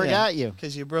because he forgot you.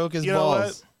 Because you broke his You know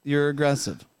balls. what? You're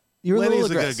aggressive. You're Lenny's a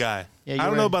little aggressive. good guy. Yeah, I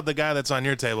don't know about the guy that's on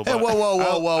your table. Hey, But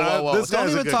whoa. This Don't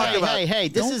guy's even a good talk guy. about- Hey,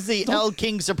 this is the El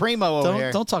King Supremo over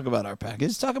here. Don't talk about our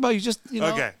package. Talk about you just,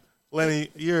 Okay. Lenny,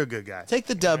 you're a good guy. take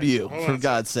the W, Hold for on.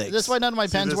 God's sake. Is this why none of my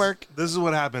See, pens work? This is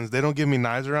what happens. They don't give me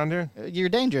knives around here. You're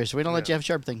dangerous. We don't let you have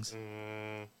sharp things.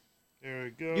 Here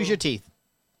we go. Use your teeth.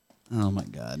 Oh, my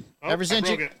God. Oh, Ever since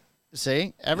I broke it.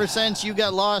 Since you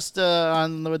got lost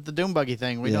with the Doom Buggy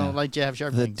thing, we don't let you have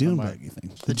sharp The things. Doom no more. Buggy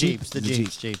thing. The Jeeps.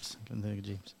 Couldn't think of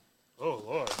Jeeps. Oh,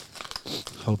 Lord.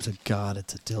 Hope to God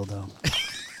it's a dildo.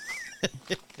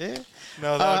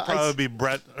 No, that would probably be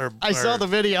Brett. I saw the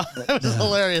video. That was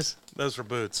hilarious. Those for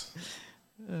Boots.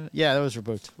 Yeah, that was for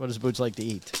Boots. What does Boots like to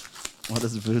eat? What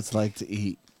does Boots like to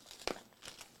eat?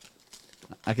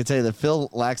 I can tell you that Phil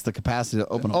lacks the capacity to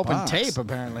open a box. tape,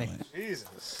 apparently.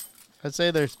 Jesus. I'd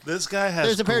say This guy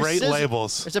has a pair of great scissors.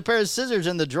 labels. There's a pair of scissors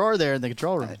in the drawer there in the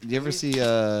control room. Do you ever see?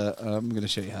 I'm going to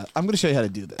show you how. I'm going to show you how to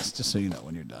do this, just so you know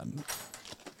when you're done.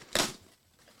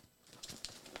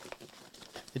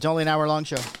 It's only an hour-long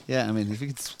show. Yeah, I mean, if you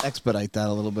could expedite that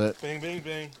a little bit. Bing, bing,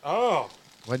 bing. Oh.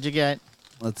 What'd you get?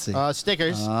 Let's see.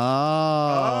 Stickers.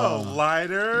 Oh,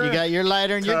 lighter. You got your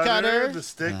lighter and your cutter. The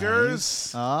stickers.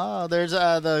 Nice. Oh, there's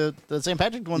the St.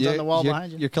 Patrick ones on the wall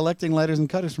behind you. You're collecting lighters and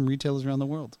cutters from retailers around the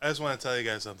world. I just want to tell you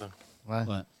guys something.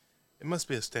 What? It must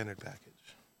be a standard package.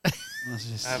 I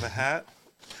have a hat.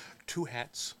 2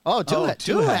 hats. Oh, two hats.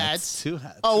 2 hats. 2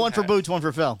 hats. Oh, one for Boots, one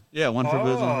for Phil. Yeah, one for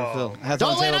Boots, one for Phil. Hats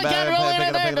Don't on lay the it table, on the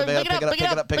counter. pick it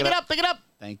up. Pick it up.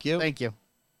 Thank you. Thank you.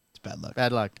 It's bad luck.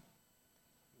 Bad luck.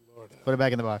 Put it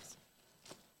back in the box.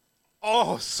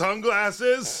 Oh,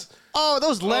 sunglasses. Oh,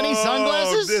 those Lenny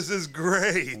sunglasses? This is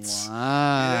great.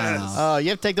 Wow. Yes. Oh, you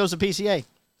have to take those to PCA. It's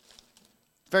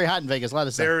very hot in Vegas. A lot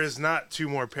of stuff. There is not 2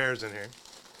 more pairs in here.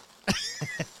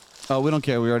 Oh, we don't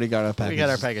care. We already got our package. We got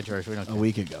our package first. We don't a care.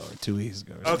 week ago or 2 weeks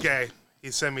ago. Okay.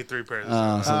 He sent me 3 pairs. So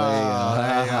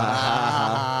there you go.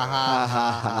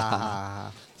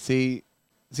 See,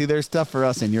 there's stuff for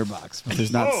us in your box, but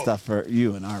there's not stuff for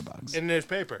you in our box. And there's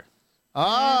paper.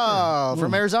 Oh,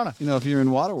 from Arizona. You know, if you're in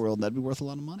Waterworld, that'd be worth a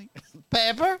lot of money.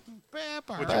 Pepper?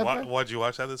 What'd you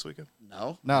watch that this weekend?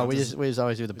 No, we just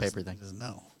always do the paper thing.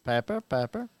 No. Pepper.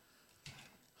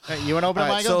 Hey, you want to open All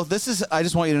it, right, Michael? so this is. I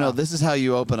just want you to know this is how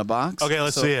you open a box. Okay,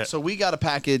 let's see it. So we got a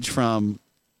package from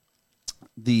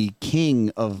the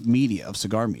king of media, of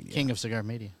cigar media, King of Cigar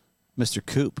Media. Mr.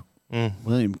 Coop,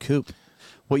 William Coop.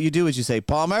 What you do is you say,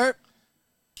 Palmer.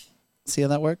 See how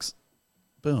that works?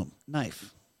 Boom,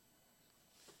 knife,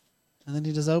 and then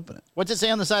you just open it. What's it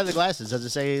say on the side of the glasses? Does it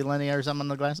say Lenny or something on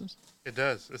the glasses? It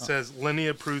does. It says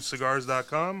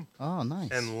LennyApprovedCigars.com Oh,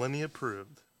 nice. and Lenny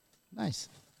Approved. Nice.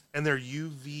 And they're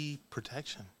UV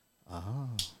protection. Oh.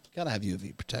 Gotta have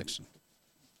UV protection.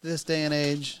 This day and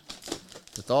age,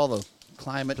 with all the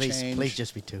climate change. Please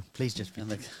just be 2. Please just be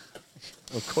 2.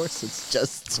 Of course, it's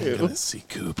just 2. We're gonna see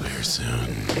Coop here soon.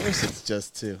 Of course, it's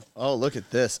just 2. Oh, look at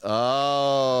this. Oh,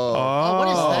 Oh, what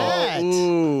is that?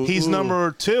 Ooh, He's ooh.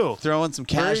 number 2. Throwing some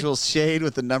casual shade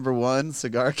with the number 1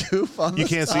 cigar Coop on You the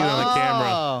can't see side. it on the camera.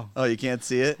 Oh. Oh, you can't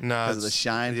see it? No, Because of the it's-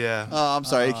 shine? yeah. Oh, I'm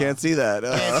sorry. You can't see that.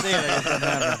 Can't see it. I guess it doesn't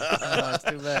matter. Oh, it's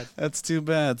too bad. That's too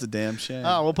bad. It's a damn shame.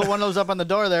 Oh, we'll put one of those up on the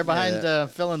door there behind Yeah.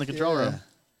 Phil in the control room.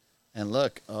 And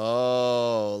look.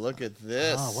 Oh, look at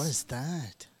this. Oh, what is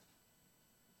that?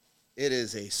 It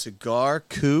is a cigar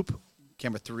Coop,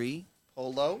 camera 3,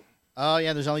 Polo. Oh,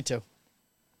 yeah, there's only 2.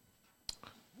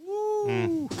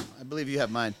 Woo. I believe you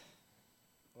have mine.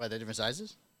 What, they're different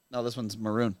sizes? No, this one's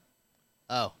maroon.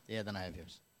 Oh, yeah, then I have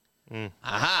yours.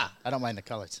 Aha! I don't mind the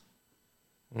colors.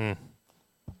 Mm.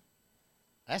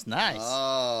 That's nice.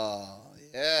 Oh,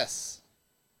 yes.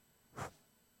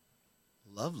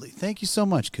 Lovely. Thank you so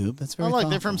much, Coop. That's very Oh, look, thoughtful.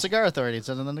 they're from Cigar Authority. It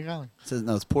says on the collar. It says,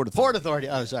 no, it's Port Authority. Ford Authority.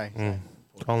 Oh, sorry.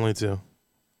 Only 2.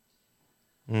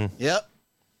 Yep.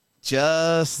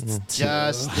 Just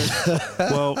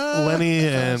Well, Lenny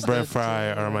and Brett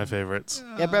Fry are my favorites.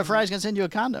 Yeah, Brett Fry's going to send you a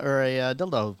condom or a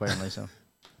dildo, apparently. So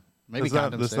maybe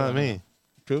That's condoms. not too, I don't me. know.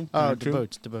 True. Oh, True.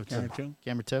 the boot. Camera 2.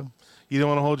 Camera 2. You don't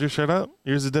want to hold your shirt up?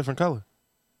 Yours is a different color.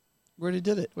 We already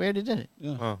did it. We already did it.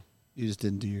 Yeah. Oh. You just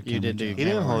didn't do your camera. You didn't do your job. He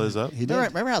didn't camera hold work. his up. He did.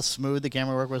 Remember how smooth the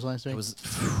camera work was last week? It was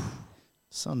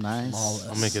so nice. flawless.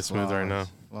 I'll make it smooth right now.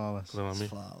 Flawless. Put it on me.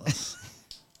 Flawless.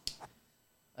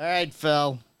 All right,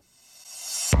 Phil.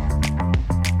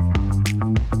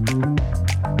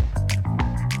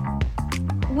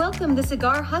 Welcome to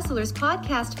Cigar Hustlers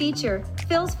Podcast feature,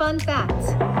 Phil's Fun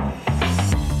Facts.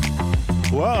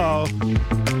 Whoa.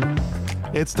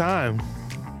 It's time.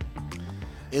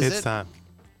 Is It's it? time.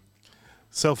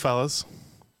 So, fellas,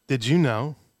 did you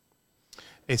know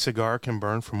a cigar can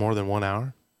burn for more than 1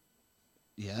 hour?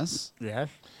 Yes. Yes.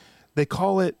 They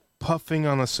call it puffing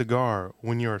on a cigar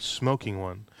when you're smoking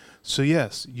one. So,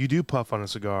 yes, you do puff on a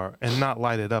cigar and not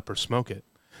light it up or smoke it.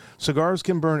 Cigars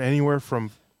can burn anywhere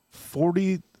from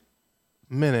 40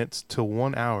 minutes to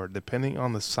 1 hour, depending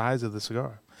on the size of the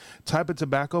cigar, type of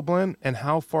tobacco blend, and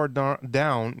how far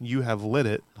down you have lit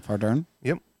it. Far darn.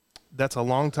 Yep. That's a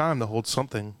long time to hold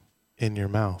something in your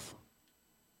mouth.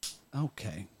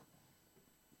 Okay.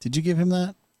 Did you give him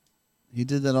that? He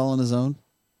did that all on his own?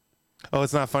 Oh,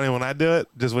 it's not funny when I do it,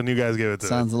 just when you guys give it to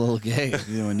Sounds a little gay.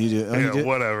 When you do it. me. Yeah,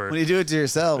 whatever. When you do it to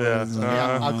yourself. Yeah. it's like,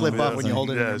 I'll clip yeah, up when you hold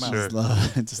it in yeah, your mouth.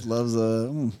 sure. it just loves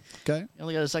okay. You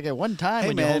only got to suck it one time Hey,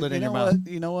 when man, you hold it in your know mouth. what?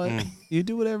 You know what? You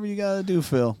do whatever you got to do,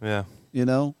 Phil. Yeah. You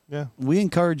know? Yeah. We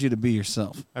encourage you to be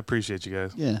yourself. I appreciate you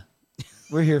guys. Yeah.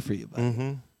 We're here for you, buddy.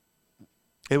 Mm-hmm.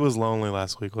 It was lonely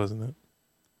last week, wasn't it?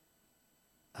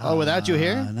 Oh, without you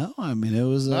here? No, I mean, it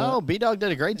was. Oh, B-Dog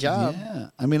did a great job. Yeah.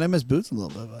 I mean, I miss Boots a little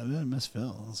bit, but I didn't miss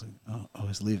Phil. I was like, oh,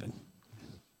 he's leaving.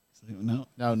 No.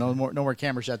 No more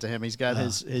camera shots of him. He's got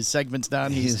his segments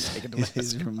done. He's taking the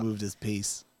he's removed his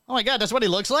piece. Oh, my God, that's what he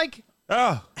looks like?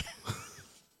 Oh.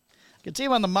 Can see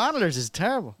him on the monitors. It's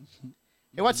terrible.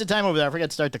 Hey, what's the time over there? I forgot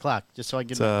to start the clock, just so I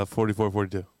can. It's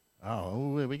 44:42.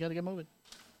 Oh, we got to get moving.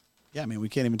 Yeah, I mean, we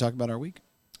can't even talk about our week.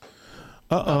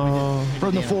 Uh-oh.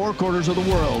 From the four corners of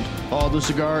the world, all the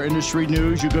cigar industry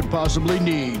news you could possibly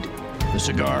need. The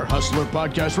Cigar Hustler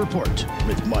Podcast Report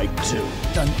with Mike 2.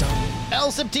 Dun, dun.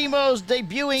 El Septimo's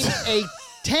debuting a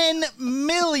 $10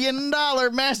 million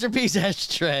masterpiece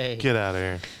ashtray. Get out of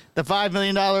here. The $5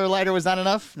 million lighter was not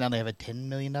enough. Now they have a $10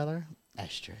 million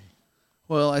ashtray.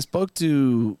 Well, I spoke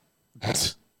to...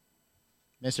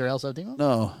 Mr. El Septimo?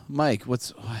 No, Mike.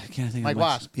 I can't think Mike of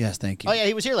Mike's- Wasp. Yes, thank you. Oh, yeah,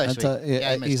 he was here last week. Yeah,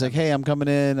 I missed he's him. like, hey, I'm coming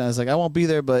in. I was like, I won't be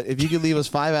there, but if you could leave us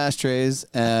 5 ashtrays,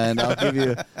 and I'll give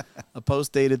you a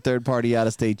post-dated third-party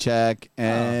out-of-state check,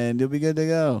 and you'll be good to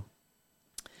go.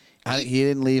 He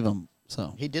didn't leave them,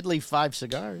 so. He did leave 5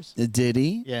 cigars. Did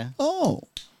he? Yeah. Oh.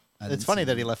 It's funny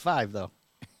that he left 5, though.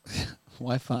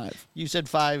 Why 5? You said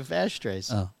 5 ashtrays.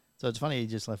 Oh. So it's funny he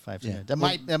just left 5 Yeah.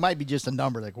 cigars. That might be just a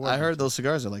number. Like I heard those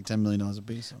cigars are like $10 million a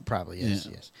piece. So. Probably is,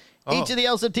 Yeah. yes. Oh. Each of the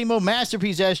El Septimo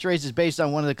Masterpiece ashtrays is based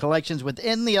on one of the collections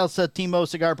within the El Septimo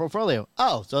cigar portfolio.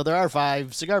 Oh, so there are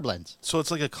 5 cigar blends. So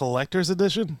it's like a collector's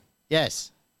edition?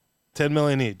 Yes. $10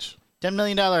 million each. $10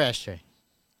 million ashtray.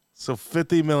 So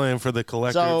 $50 million for the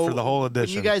collector So for the whole when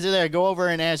edition. you guys are there, go over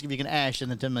and ask if you can ash in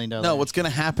the $10 million. No, what's going to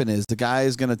happen is the guy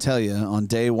is going to tell you on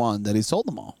day 1 that he sold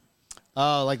them all.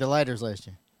 Oh, like the lighters last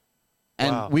year.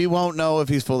 And Wow. we won't know if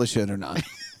he's full of shit or not.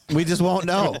 We just won't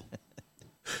know.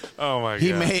 Oh my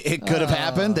It god. could have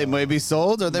happened. They may be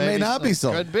sold or they may Maybe not be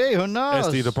sold. Could be. Who knows?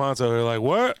 SD DePonto, they're like,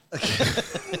 what?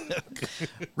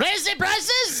 Raise the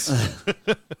prices.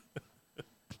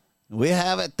 We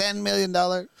have a $10 million,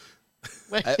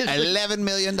 $11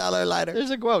 million lighter. There's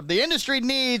a quote. The industry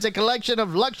needs a collection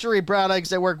of luxury products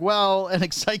that work well and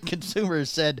excite consumers,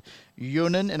 said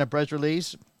Yunan in a press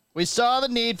release. We saw the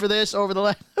need for this over the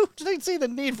last... Who did they see the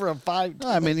need for a 5?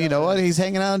 I mean, you know what? He's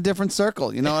hanging out in a different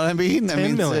circle. You know what I mean? I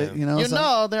mean, million. You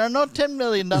know, there are no $10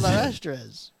 million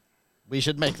ashtrays. We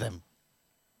should make them.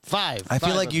 5. I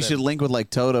feel like you should link with like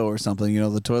Toto or something. You know,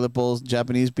 the toilet bowls,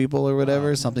 Japanese people or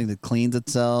whatever. Something that cleans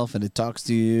itself and it talks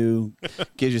to you,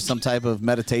 gives you some type of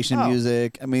meditation Oh.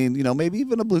 music. I mean, you know, maybe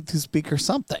even a Bluetooth speaker,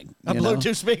 something. A you know?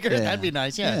 Bluetooth speaker? Yeah. That'd be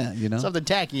nice, yeah. Yeah, you know. Something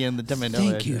tacky in the $10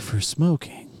 million Thank you for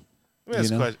smoking. Let me ask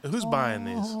You a know? question. Who's buying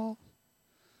these?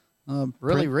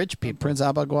 Really rich people. Prince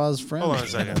Abagua's friend. Hold on a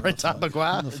second. Prince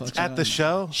Abagua. At the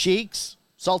show? Sheiks.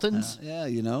 Sultans. Yeah,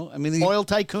 you know, I mean, Oil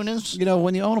tycoons. you know,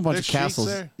 when you own a bunch There's of castles,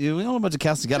 sheiks there? you own a bunch of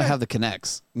castles, you got to have the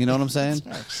connects. You know what I'm saying?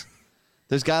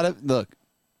 There's got to look.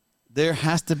 There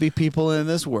has to be people in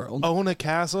this world. Own a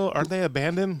castle? Aren't they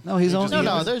abandoned? No, he's They owned- just-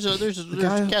 No, Yeah. there's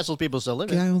guy- castles people still live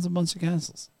The guy in. owns a bunch of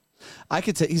castles. I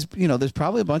could say there's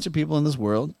probably a bunch of people in this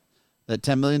world that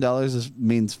 $10 million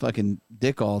means fucking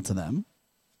dick all to them.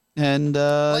 And,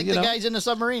 Like you the know, guys in the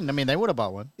submarine. I mean, they would have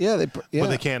bought one. yeah, But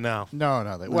they can't now. No.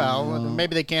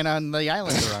 Maybe they can't on the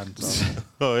island they're on. So.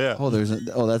 Oh,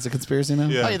 yeah. that's a conspiracy now?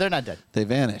 Yeah. Oh, yeah, they're not dead. They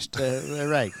vanished. They're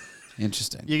right.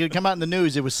 Interesting. You could come out in the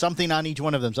news. It was something on each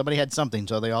one of them. Somebody had something,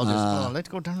 so they all just, let's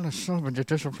go down to the sub and just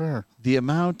disappear. The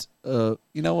amount, you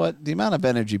know what? The amount of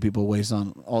energy people waste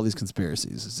on all these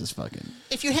conspiracies is just fucking.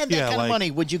 If you had that Yeah, kind of like-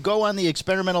 money, would you go on the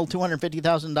experimental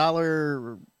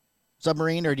 $250,000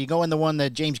 submarine, or do you go in the one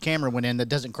that James Cameron went in that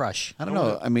doesn't crush? I don't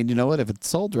know. I mean, you know what? If it's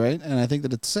sold right, and I think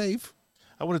that it's safe,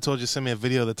 I would have told you to send me a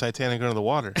video of the Titanic under the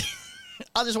water.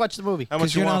 I'll just watch the movie. How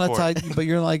much because you you're want not for a it? tight, but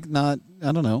you're like not.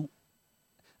 I don't know.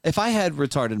 If I had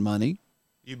retarded money,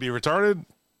 You'd be retarded?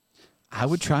 I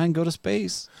would try and go to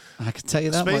space. I can tell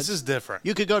you that Space much. is different.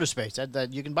 You could go to space.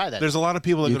 That you can buy that. There's a lot of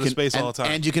people that You go to can- space and, all the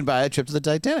time. and you can buy a trip to the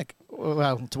Titanic.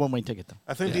 well, it's a one-way ticket, though.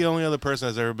 I think the only other person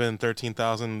that's ever been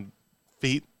 13,000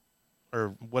 feet or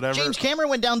whatever. James Cameron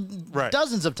went down Right.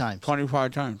 dozens of times.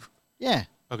 25 times. Yeah.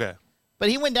 Okay. But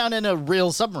he went down in a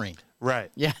real submarine. Right.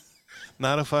 Yeah.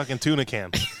 Not a fucking tuna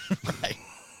can.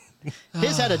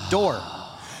 His had a door.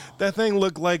 That thing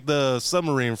looked like the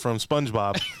submarine from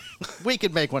SpongeBob. We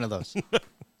could make one of those.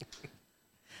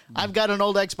 I've got an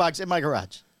old Xbox in my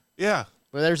garage. Yeah.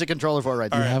 Well, there's a controller for it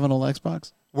right Do you there. have an old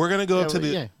Xbox? We're gonna go Yeah, to the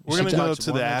yeah. we're You gonna should go watch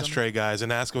to one the or something. ashtray guys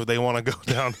and ask if they want to go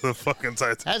down to the fucking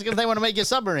Titanic. Ask them if they want to make you a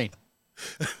submarine.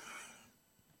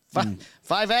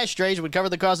 5 ashtrays would cover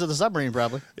the cost of the submarine,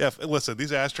 probably. Yeah, listen,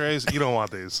 these ashtrays, you don't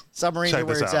want these. Submarines Check are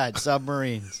where this it's out. at.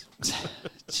 Submarines.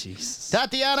 Jesus.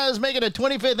 Tatiana is making a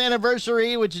 25th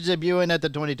anniversary, which is debuting at the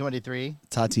 2023.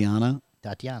 Tatiana,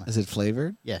 Tatiana. is it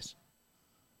flavored? Yes.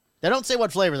 They don't say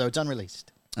what flavor, though. It's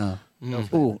unreleased. Oh.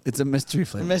 Ooh, it's a mystery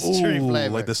flavor. Mystery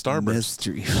flavor. Like the Starburst.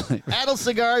 Mystery flavor. Adult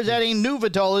Cigars adding new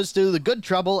Vitolas to the Good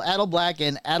Trouble, Adult Black,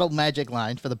 and Adult Magic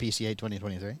lines for the PCA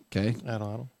 2023. Okay. I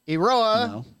don't.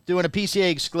 Eroa doing a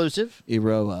PCA exclusive.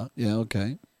 Eroa. Yeah,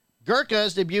 okay. Gurkha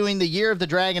is debuting the Year of the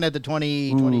Dragon at the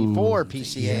 2024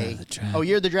 PCA. Year of the Dragon.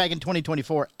 Year of the Dragon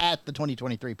 2024 at the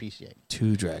 2023 PCA.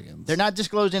 2 dragons. They're not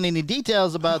disclosing any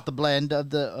details about the blend of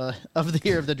the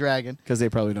Year of the Dragon. Because they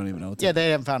probably don't even know what's Yeah,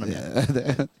 they haven't found them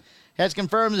yet. Has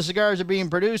confirmed the cigars are being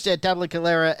produced at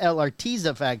Tabacalera El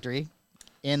Artiza factory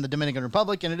in the Dominican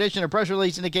Republic. In addition, a press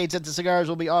release indicates that the cigars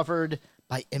will be offered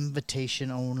by invitation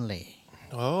only.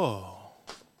 Oh.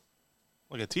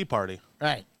 Like a tea party.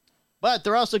 Right. But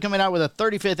they're also coming out with a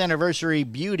 35th anniversary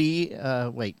beauty.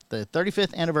 The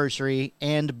 35th anniversary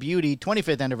and beauty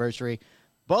 25th anniversary.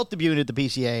 Both debuted at the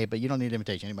PCA, but you don't need an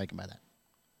invitation. Anybody can buy that.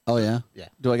 Oh, yeah? Yeah.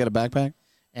 Do I get a backpack?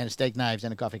 And steak knives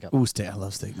and a coffee cup. Ooh, I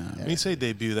love steak knives. When you say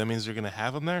debut, that means they're going to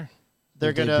have them there?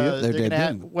 They're They're gonna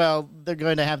debuting. they're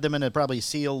going to have them in a probably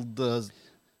sealed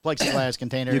plexiglass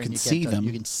container. You and can see can't touch- them.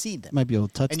 You can see them. Might be able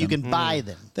to touch and them. you can buy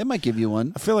them. They might give you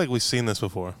one. I feel like we've seen this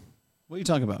before. What are you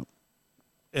talking about?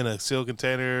 In a sealed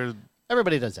container,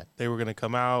 Everybody does that. they were going to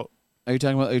come out. Are you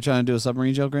trying to do a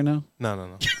submarine joke right now?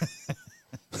 No.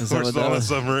 Is that We're what still that on a is?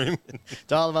 submarine.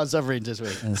 It's all about submarines this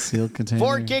week. A sealed container.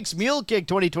 Four Kicks Mule Kick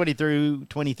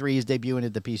 2023 is debuting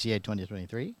at the PCA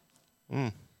 2023.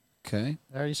 Mm. Okay. Did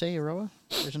I already say Eroa?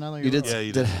 There's another You did. Eroa. Yeah,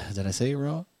 you did. Did I say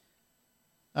Eroa?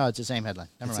 Oh, it's the same headline.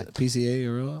 Never mind. PCA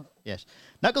Eroa? Yes.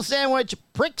 Knuckle Sandwich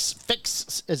Pricks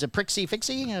Fix. Is it Prixie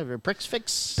Fixie? Or Pricks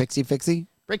Fix? Pixie Fixie?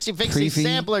 Prixie Fixie Prefie?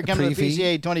 sampler coming to the Prefie?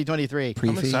 PCA 2023.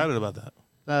 I'm excited about that.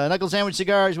 Knuckle Sandwich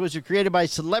Cigars was created by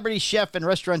celebrity chef and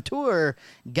restaurateur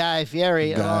Guy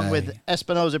Fieri, along with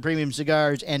Espinosa Premium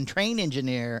Cigars and train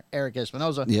engineer Eric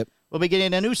Espinosa. Yep. We'll be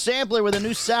getting a new sampler with a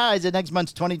new size at next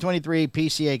month's 2023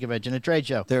 PCA convention and trade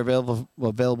show. They're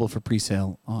available for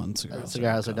pre-sale on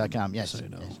CigarHustler.com. Yes. So you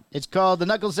know. Yes. It's called the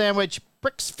Knuckle Sandwich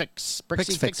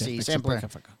Prixie Fixie sampler.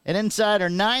 And inside are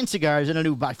 9 cigars in a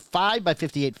new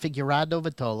 5x58 Figurado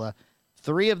Vitola.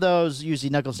 3 of those use the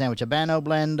Knuckle Sandwich Habano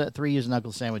blend. 3 use the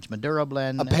Knuckle Sandwich Maduro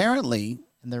blend. Apparently,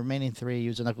 And the remaining 3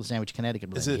 use the Knuckle Sandwich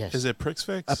Connecticut blend. Is it Prix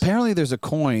Fix? there's a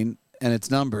coin and it's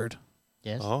numbered.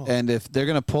 Yes. Oh. And if they're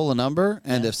going to pull a number,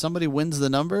 and if somebody wins the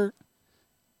number,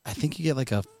 I think you get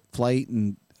like a flight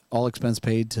and all expense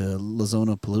paid to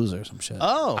Lazona Palooza or some shit.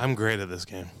 Oh. I'm great at this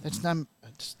game. That's not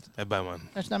I buy one.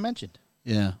 that's not mentioned.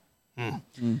 Yeah.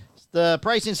 The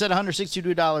pricing set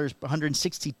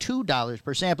 $162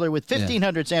 per sampler with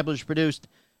 1,500 samplers produced.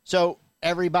 So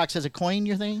every box has a coin,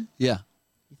 you're thinking? Yeah.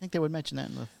 You think they would mention that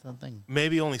in the thing?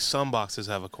 Maybe only some boxes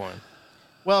have a coin.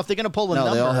 Well, if they're going to pull a No,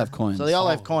 number. they all have coins. So they all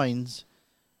have coins,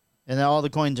 and then all the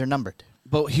coins are numbered.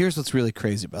 But here's what's really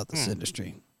crazy about this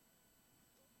industry.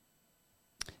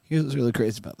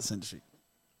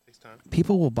 Takes time.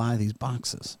 People will buy these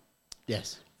boxes,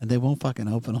 Yes. and they won't fucking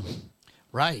open them.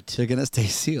 Right. They're going to stay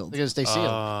sealed. They're going to stay sealed.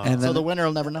 And so then the winner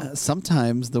will never know.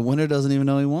 sometimes the winner doesn't even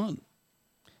know he won.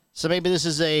 So maybe this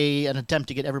is an attempt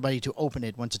to get everybody to open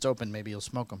it. Once it's open, maybe you'll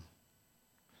smoke them.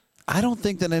 I don't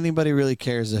think that anybody really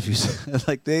cares if you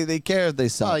like they care if they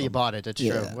sell. Oh, you them. bought it. It's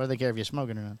Yeah. true. What do they care if you're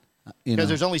smoking or not? You know, Because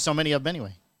there's only so many of them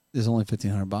anyway. there's only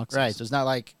 1,500 boxes. Right. So it's not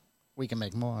like we can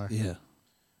make more. Yeah.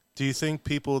 Do you think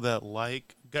people that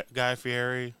like Guy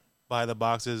Fieri buy the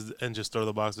boxes and just throw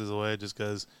the boxes away just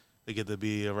because they get to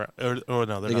be around? Or no, they're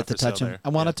They not get to for sale touch them. there. I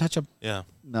want to Yeah. touch them. Yeah.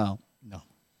 No. No.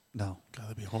 No. God,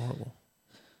 that'd be horrible.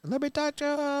 Let me touch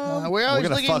them. we're We're always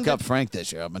gonna looking fuck to- up Frank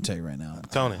this year. I'm gonna tell you right now.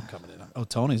 Tony. Oh,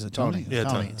 Tony's a Tony. Yeah,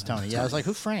 Tony. Tony. It's Tony. Yeah, I was like,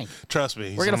 who's Frank? Trust me.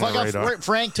 He's We're going to on my fuck radar. up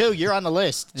Frank, too. You're on the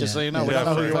list, just so you know. We Yeah,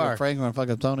 don't know who you Frank. are. Frank, we're gonna fuck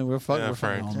up Tony. We're fucking. Yeah, we're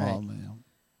fucking Frank. them all, man.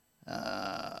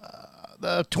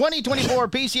 The 2024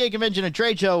 PCA Convention and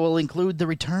Trade Show will include the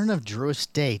return of Drew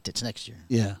Estate. It's next year.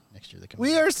 Yeah. Next year.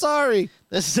 We are sorry.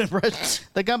 This is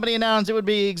the company announced it would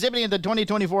be exhibiting at the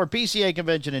 2024 PCA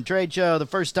Convention and Trade Show, the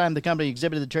first time the company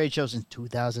exhibited the trade show since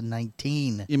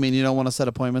 2019. You mean you don't want to set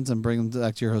appointments and bring them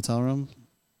back to your hotel room,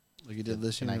 like you did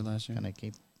this year or last year? Can I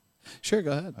keep? Sure,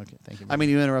 go ahead. Okay, thank you. I mean,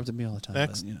 you interrupted me all the time,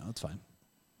 Next. but you know it's fine.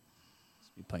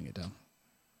 Just be playing it down.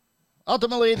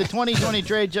 Ultimately, the 2020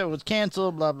 trade show was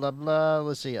canceled. Blah blah blah.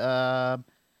 Let's see.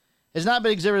 Has not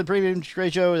been exhibited at the previous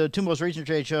trade show, the 2 most recent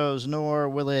trade shows, nor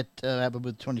will it have a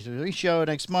booth 2023 show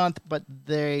next month. But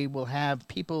they will have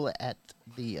people at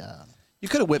the. You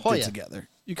could have whipped Hoya. it together.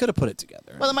 You could have put it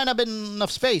together. Well, there might not have been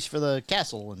enough space for the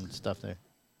castle and stuff there.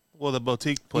 Well, the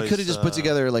boutique place. you could have just put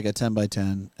together like a 10 by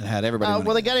 10 and had everybody.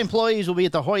 Well, they got employees will be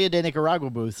at the Hoya de Nicaragua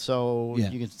booth, so Yeah.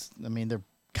 you can. I mean, they're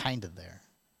kind of there.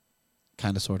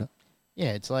 kind of, sort of.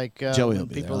 Yeah, it's like Joey will when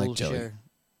be there. I people like Joey. share.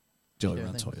 Joey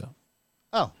runs Hoya.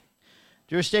 Oh.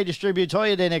 Drew Estate distributes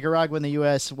Hoya de Nicaragua in the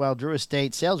U.S., while Drew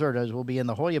Estate sales orders will be in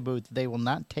the Hoya booth. They will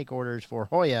not take orders for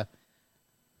Hoya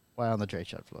while on the trade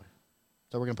shop floor.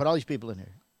 So we're going to put all these people in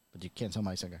here, but you can't sell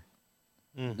my cigar.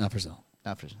 Not for sale.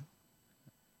 Not for sale.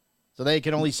 So they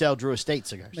can only sell Drew Estate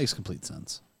cigars. Makes complete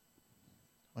sense.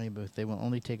 Hoya booth. They will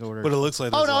only take orders. But it looks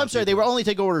like. Oh, no, I'm sorry. They will only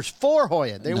take orders for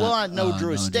Hoya. They will not no Drew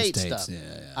no Estate Estates, stuff.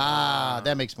 yeah.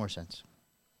 That makes more sense.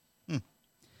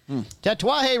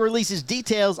 Tatuaje releases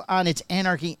details on its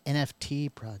Anarchy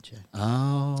NFT project.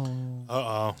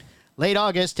 Oh. Late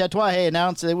August, Tatuaje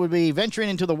announced that it would be venturing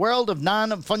into the world of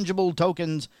non-fungible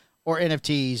tokens or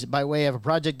NFTs by way of a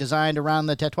project designed around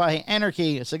the Tatuaje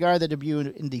Anarchy, a cigar that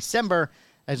debuted in December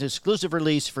as an exclusive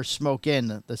release for Smoke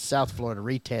Inn, the South Florida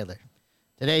retailer.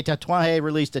 Today, Tatuaje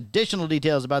released additional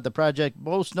details about the project.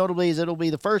 Most notably is it'll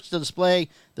be the first to display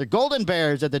their golden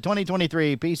bears at the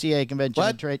 2023 PCA convention.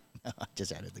 What? And trade. I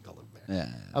just added the golden bear.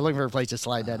 Yeah. I'm looking for a place to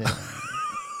slide that in.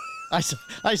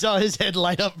 I saw his head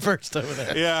light up first over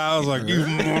there. Yeah, I was like, you.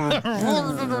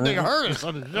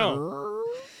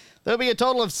 There'll be a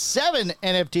total of 7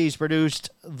 NFTs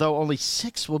produced, though only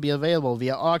 6 will be available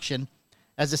via auction,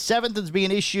 as the 7th is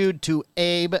being issued to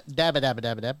Abe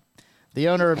Dabba, the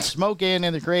owner of Smoke Inn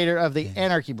and the creator of the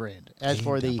Anarchy brand. As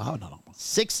for the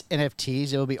 6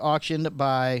 NFTs, it will be auctioned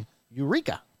by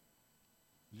Eureka.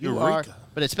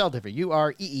 But it's spelled different.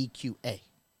 Ureeqa.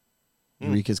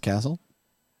 Eureka's Castle?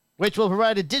 Which will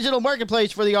provide a digital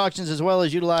marketplace for the auctions as well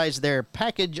as utilize their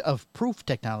package of proof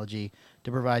technology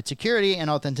to provide security and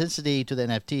authenticity to the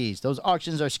NFTs. Those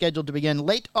auctions are scheduled to begin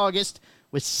late August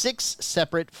with 6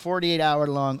 separate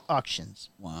 48-hour-long auctions.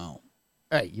 Wow.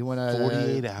 All right, you want to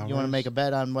 48 hours? You want to make a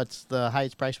bet on what's the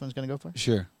highest price one's going to go for?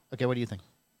 Sure. Okay, what do you think?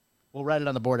 We'll write it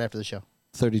on the board after the show.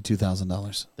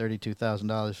 $32,000.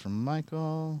 $32,000 from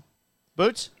Michael.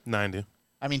 Boots? 90.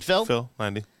 I mean, Phil? Phil,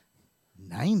 90.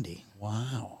 90.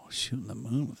 Wow. Shooting the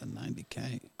moon with a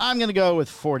 90K. I'm going to go with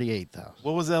 48,000.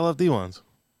 What was the LFD ones?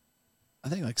 I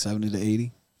think like 70 to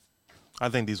 80. I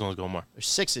think these ones go more. There's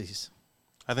 60s.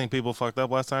 I think people fucked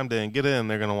up last time. They didn't get it, and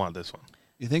they're going to want this one.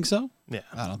 You think so? Yeah.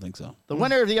 I don't think so. The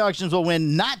winner of the auctions will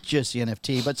win not just the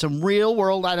NFT, but some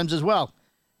real-world items as well,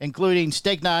 including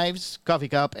steak knives, coffee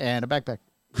cup, and a backpack.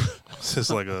 Is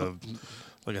this like a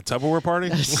Tupperware party?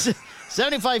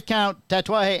 75-count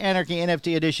Tatuaje Anarchy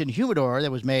NFT edition humidor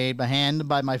that was made by hand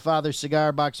by my father's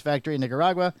cigar box factory in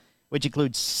Nicaragua, which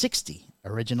includes 60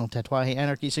 original Tatuaje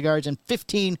Anarchy cigars and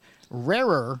 15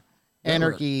 rarer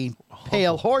Anarchy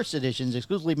Pale Horse editions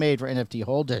exclusively made for NFT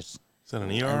holders. Is that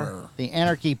an ER? The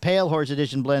Anarchy Pale Horse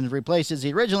Edition blend replaces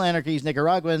the original Anarchy's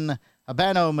Nicaraguan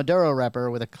Habano Maduro wrapper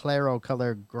with a Claro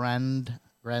color Grande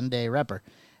wrapper.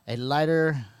 A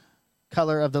lighter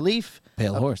color of the leaf.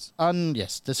 Pale horse.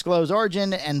 Disclose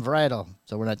origin and varietal.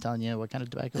 So we're not telling you what kind of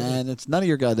tobacco it is. And it's none of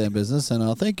your goddamn business, and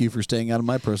I'll thank you for staying out of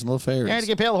my personal affairs.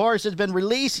 Anarchy Pale Horse has been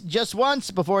released just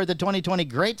once before the 2020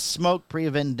 Great Smoke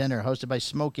pre-event dinner hosted by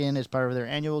Smoke Inn as part of their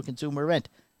annual consumer event.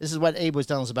 This is what Abe was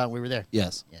telling us about when we were there.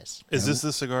 Yes. Yes. Is this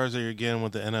the cigars that you're getting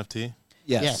with the NFT?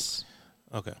 Yes.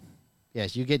 Okay.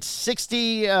 Yes, you get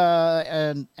 60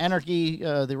 Anarchy,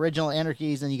 the original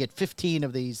Anarchies, and you get 15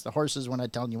 of these. The horses, we're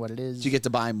not telling you what it is. Do you get to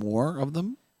buy more of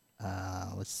them?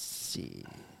 Let's see.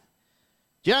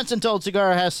 Johnson told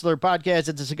Cigar Hustler Podcast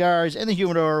that the cigars in the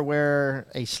humidor wear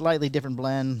a slightly different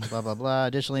blend, blah, blah, blah.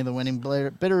 Additionally, the winning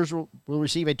bidders will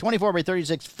receive a 24 by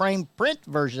 36 frame print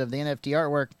version of the NFT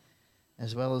artwork,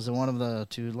 as well as one of the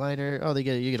 2 lighter. Oh,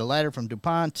 you get a lighter from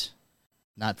DuPont.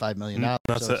 Not $5 million.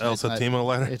 That's the El Satimo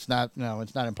lighter? It's not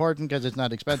important because it's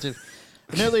not expensive.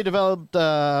 A newly developed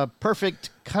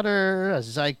perfect cutter, a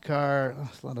Zycar,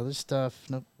 a lot of this stuff.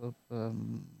 Nope.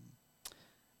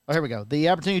 Here we go. The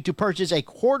opportunity to purchase a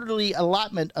quarterly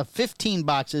allotment of 15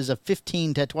 boxes of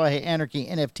 15 Tatuaje Anarchy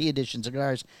NFT edition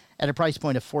cigars at a price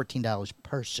point of $14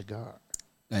 per cigar.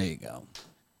 There you go.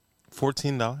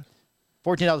 $14?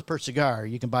 $14 per cigar.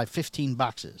 You can buy 15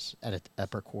 boxes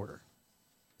per quarter.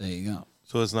 There you go.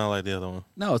 So it's not like the other one?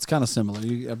 No, it's kind of similar,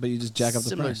 but you just jack up the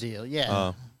Similar price. deal,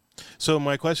 yeah. So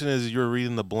my question is, you're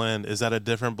reading the blend. Is that a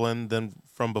different blend than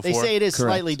from before? They say it is Correct.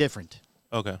 slightly different,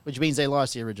 Okay. which means they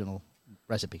lost the original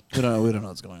recipe. We don't know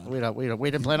what's going on.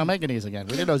 We didn't plan on making these again.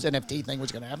 We didn't know this NFT thing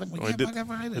was going to happen. I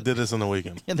did this on the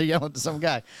weekend. And they're yelling to some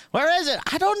guy. Where is it?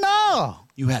 I don't know.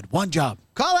 You had one job.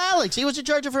 Call Alex. He was in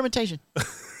charge of fermentation.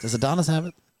 Does Adonis have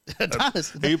it?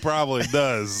 Adonis. He probably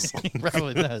does. He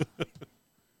probably does.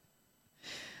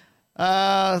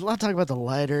 A lot of talk about the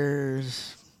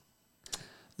lighters.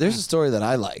 There's a story that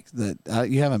I like that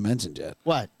you haven't mentioned yet.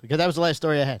 What? Because that was the last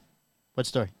story I had. What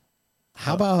story?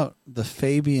 How about the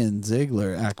Fabian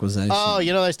Ziegler acquisition? Oh,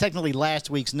 that's technically last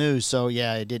week's news, so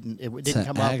yeah, it didn't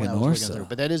come up when I was looking through.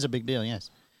 But that is a big deal, yes.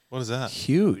 What is that?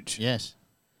 Huge. Yes.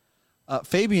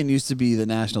 Fabian used to be the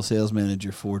national sales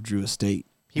manager for Drew Estate.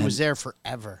 He was there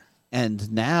forever.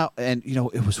 And now,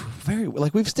 it was very,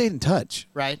 we've stayed in touch.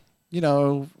 Right.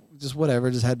 Just whatever,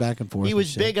 just head back and forth. He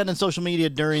was big on social media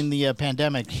during the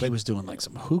pandemic. He was doing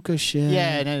some hookah shit.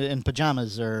 Yeah, and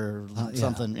pajamas or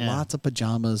something. Yeah. Lots of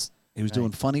pajamas. He was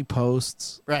doing funny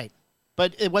posts. Right.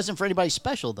 But it wasn't for anybody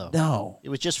special, though. No. It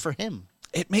was just for him.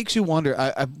 It makes you wonder.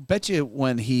 I bet you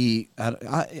when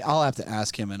I'll have to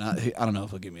ask him, and I don't know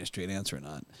if he'll give me a straight answer or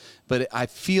not. But I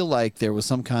feel like there was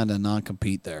some kind of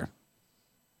non-compete there.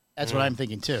 That's what I'm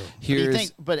thinking, too.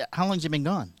 But how long's he been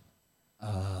gone?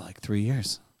 3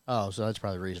 years. Oh, so that's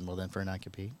probably reasonable then for a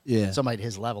non-compete. Yeah. Somebody at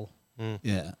his level.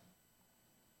 Yeah.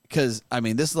 Because,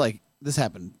 this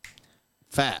happened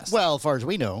fast. Well, as far as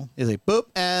we know. He's like, boop,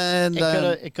 and...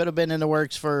 It could have been in the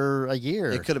works for a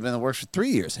year. It could have been in the works for 3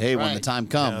 years. Hey, when the time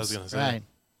comes. Yeah, I was going to say. Right.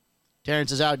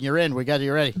 Terrence is out and you're in. We got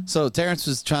you ready. So Terrence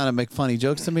was trying to make funny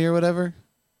jokes to me or whatever.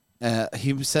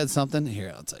 He said something.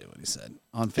 Here, I'll tell you what he said.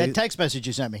 That text message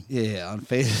you sent me. Yeah, on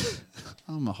Facebook.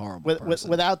 I'm a horrible person.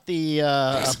 Without the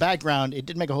background, it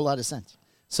didn't make a whole lot of sense.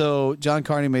 So John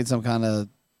Carney made some kind of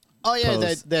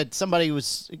post. that somebody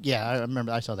was, I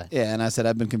remember, I saw that. Yeah, and I said,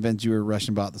 I've been convinced you were a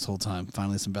Russian bot this whole time.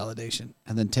 Finally, some validation.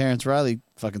 And then Terrence Riley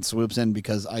fucking swoops in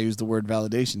because I used the word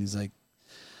validation. He's like,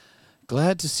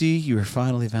 glad to see you are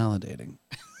finally validating.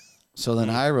 So then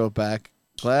I wrote back,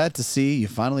 glad to see you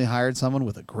finally hired someone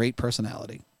with a great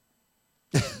personality.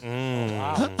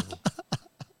 Wow.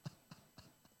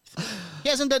 He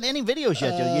hasn't done any videos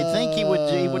yet, though. You'd think he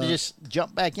would have just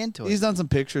jumped back into it. He's done some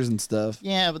pictures and stuff.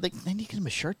 Yeah, but they need to give him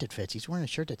a shirt that fits. He's wearing a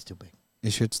shirt that's too big.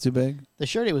 His shirt's too big? The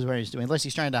shirt he was wearing is too big, unless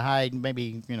he's trying to hide,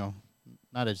 maybe,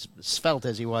 not as svelte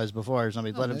as he was before, or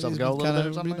somebody let himself go a little bit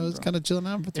or something. He's kind of chilling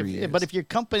out for 3 years. But if your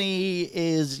company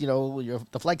is, the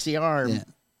flexi arm,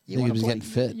 you want to getting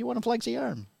fit. You want a flexi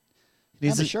arm. He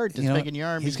needs a shirt that's big in your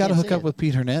arm. He's got to hook up with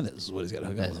Pete Hernandez is what he's got to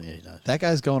hook up with. He does. That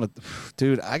guy's going to...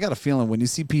 Dude, I got a feeling when you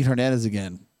see Pete Hernandez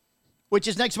again... Which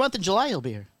is next month in July, he'll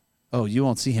be here. Oh, you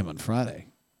won't see him on Friday.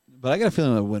 But I got a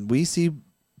feeling that when we see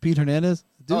Pete Hernandez...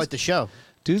 at the show.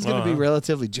 Dude's going to be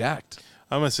relatively jacked.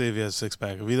 I'm going to say if he has a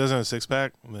six-pack. If he doesn't have a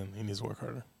six-pack, then he needs to work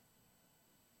harder.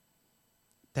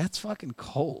 That's fucking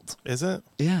cold. Is it?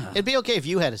 Yeah. It'd be okay if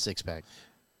you had a six-pack.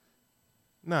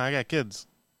 No, I got kids.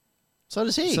 So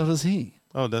does he.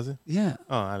 Oh, does he? Yeah.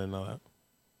 Oh, I didn't know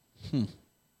that.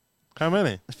 How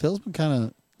many? Phil's been kind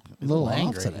of a little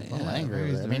angry today. A little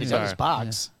angry. very- I mean, he's got his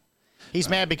box. Yeah. He's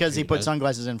mad because he put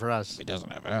sunglasses in for us. He doesn't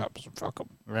have apps. Fuck him.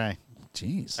 Right.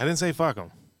 Jeez. I didn't say fuck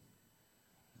him.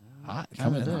 Hot.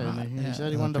 Coming in. He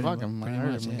said he wanted to fuck him. I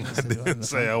heard him. I didn't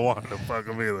say I wanted to fuck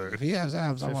him either. If he has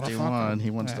abs, I want to fuck him. He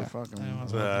wants to fuck him.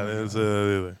 I didn't say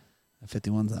that either.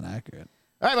 51's not accurate.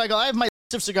 All right, Michael, I have my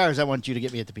list of cigars I want you to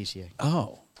get me at the PCA.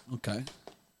 Oh, okay.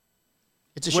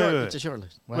 It's a short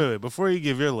list. What? Wait. Before you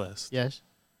give your list, Yes.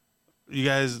 you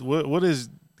guys, what is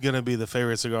going to be the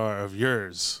favorite cigar of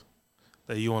yours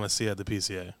that you want to see at the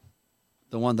PCA?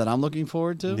 The one that I'm looking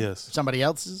forward to? Yes. Somebody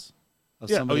else's?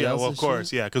 Well, of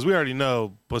course, yeah, because we already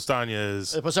know Postania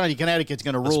is... Postania, Connecticut's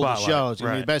going to rule the spotlight, show. It's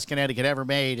going to be right. the best Connecticut ever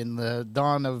made in the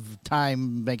dawn of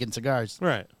time making cigars.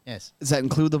 Right. Yes. Does that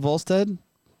include the Volstead?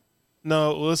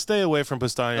 No, let's stay away from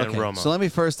Postania and Roma. So let me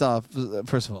first of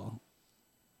all,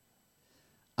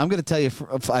 I'm going to tell you,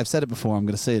 I've said it before, I'm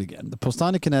going to say it again. The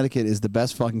Postania Connecticut is the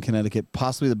best fucking Connecticut,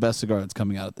 possibly the best cigar that's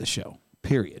coming out at this show,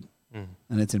 period. Mm.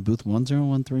 And it's in booth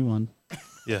 10131.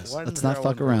 Yes. Let's not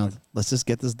fuck around. Let's just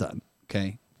get this done,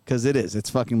 okay? Because it's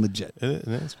fucking legit. It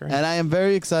is great. And I am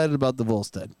very excited about the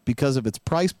Volstead because of its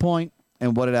price point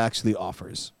and what it actually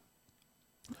offers.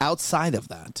 Outside of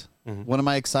that, what am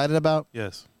I excited about?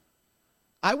 Yes.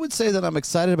 I would say that I'm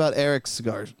excited about Eric's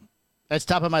cigars. That's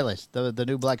top of my list. The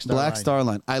new Black Star Black line. Star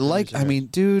line. I mean,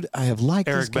 dude, I have liked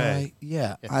this Eric guy. Bay.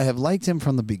 Yeah, I have liked him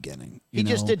from the beginning. He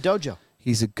just did Dojo.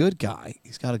 He's a good guy.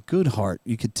 He's got a good heart.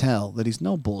 You could tell that he's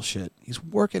no bullshit. He's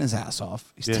working his ass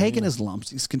off. He's taking his lumps.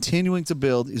 He's continuing to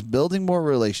build. He's building more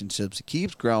relationships. He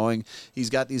keeps growing. He's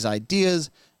got these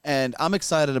ideas, and I'm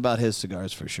excited about his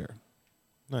cigars for sure.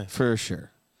 Nice. For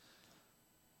sure.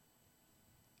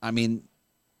 I mean,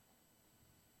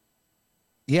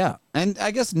 yeah, and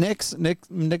I guess Nick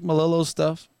Malillo's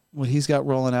stuff, what he's got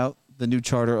rolling out, the new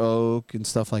Charter Oak and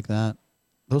stuff like that.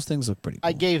 Those things look pretty cool.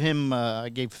 I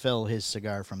gave Phil his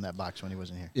cigar from that box when he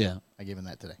wasn't here. Yeah. I gave him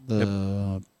that today.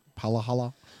 The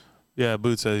Palahala. Yeah,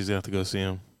 Boots says he's going to have to go see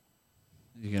him.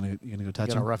 You gonna go touch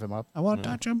Gonna him? rough him up. I want to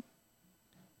touch him.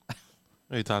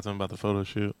 You talked to him about the photo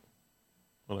shoot.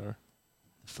 Whatever.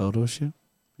 Photo shoot?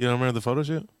 You don't remember the photo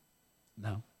shoot?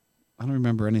 No. I don't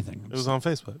remember anything. It was on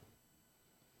Facebook.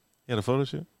 He had a photo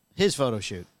shoot? His photo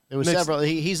shoot. It was Next- several.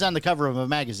 He's on the cover of a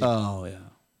magazine. Oh, yeah.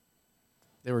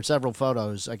 There were several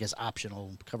photos, I guess,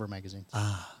 optional cover magazines.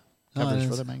 Covers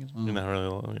for the magazine. You're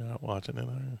not watching it,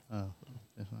 are you?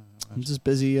 I'm just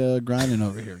busy grinding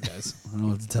over here, guys. I don't know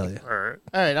what to tell you. All right.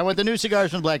 All right, I want the new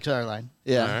cigars from Black Cigar line.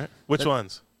 Yeah. All right. Which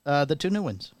ones? The two new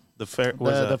ones. The fair.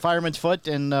 The Fireman's Foot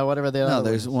and whatever the other No,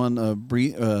 there's one.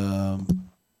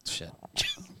 shit.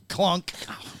 Clunk.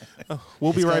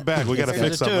 We'll be right back. We got to There's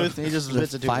fix a something. tooth. He just The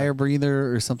spits a tooth. fire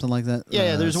breather or something like that.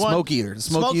 Yeah, there's one. Smoke eater.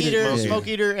 Smoke eater, Yeah, yeah. smoke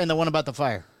eater, and the one about the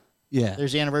fire. Yeah.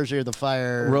 There's the anniversary of the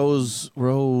fire.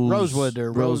 Rosewood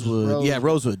or Rose- yeah,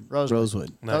 Rosewood.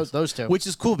 Rosewood. Nice. Those two. Which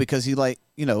is cool because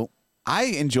I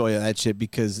enjoy that shit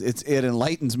because it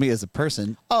enlightens me as a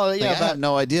person. Oh Like, yeah, I have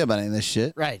no idea about any of this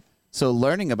shit. right. So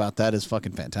learning about that is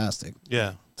fucking fantastic.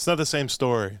 Yeah. It's not the same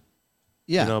story,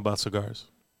 Yeah. about cigars.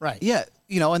 Right. Yeah,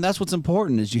 and that's what's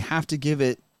important is you have to give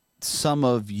it some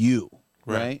of you,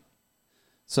 Right. right?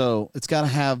 So it's got to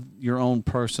have your own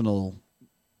personal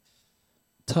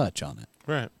touch on it.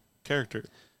 Right. Character.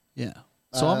 Yeah.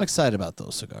 So I'm excited about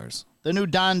those cigars. The new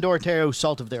Don Doroteo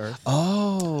Salt of the Earth.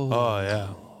 Oh. Oh, yeah.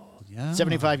 Yeah.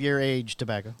 75-year age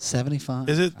tobacco. 75.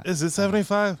 Is it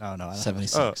 75? Oh no,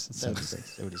 76. Oh.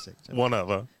 76. One of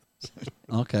them.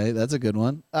 Okay, that's a good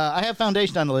one. I have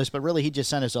Foundation on the list, but really he just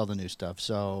sent us all the new stuff.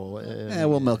 So Yeah,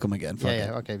 we'll milk them again. Fuck yeah,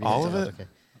 it. okay. All of it? Okay.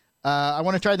 I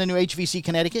want to try the new HVC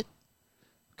Connecticut.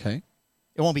 Okay.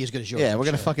 It won't be as good as yours. Yeah, we're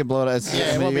gonna fucking blow it.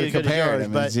 Yeah, it won't be as good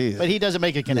as yours, but he doesn't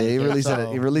make a yeah, Connecticut. he released so,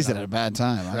 it. He released it at a bad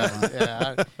time. I don't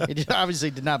know. Yeah, he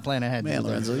obviously did not plan ahead. Man,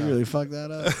 Lorenzo, you really fucked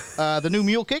that up. The new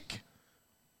Mule Kick.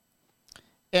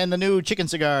 And the new chicken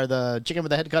cigar, the chicken with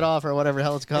the head cut off or whatever the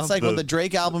hell it's called. It's like when the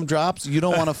Drake album drops, you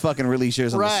don't want to fucking release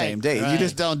yours on the Right, same day. You right.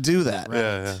 just don't do that.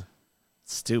 Yeah.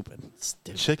 Stupid.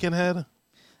 Chicken head?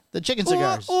 The chicken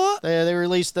cigars. They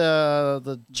released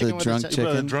the chicken with drunk the,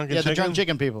 chicken? Drunken Yeah, chicken? the drunk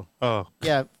chicken people. Oh.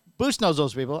 Yeah, Boost knows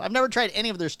those people. I've never tried any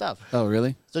of their stuff. Oh,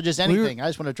 really? So just anything. I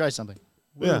just want to try something.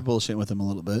 We were bullshitting with him a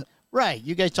little bit. Right.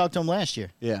 You guys talked to him last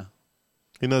year. Yeah.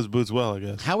 He knows boots well, I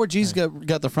guess. Howard G's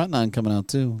got the front nine coming out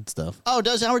too and stuff. Oh,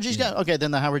 does Howard G's got? Okay, then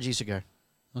the Howard G cigar.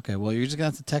 Okay, well you're just gonna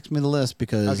have to text me the list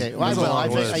because Okay, well, I It's will. a long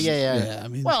list. Yeah. I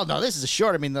mean, Well, no, this is a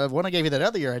short. I mean, the one I gave you that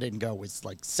other year I didn't go was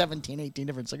like 17, 18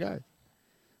 different cigars.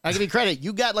 I give you credit.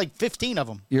 You got like 15 of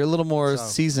them. you're a little more So-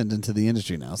 seasoned into the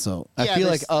industry now, so I Yeah, feel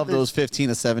like there's- of there's- those 15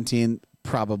 to 17,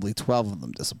 probably 12 of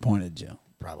them disappointed you.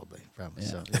 Probably. Yeah.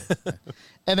 So, yeah.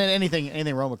 And then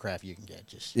anything Roma craft you can get,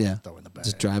 just Yeah. throw in the bag.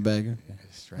 Just dry bagger.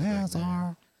 Just dry bag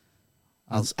there.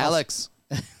 Alex,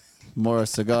 more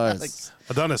cigars.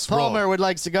 Adonis, Palmer would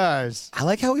like cigars. I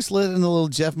like how he slid in the little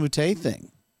Jeff Mutte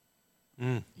thing.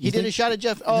 He did a shot at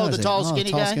Jeff. Oh, the tall, skinny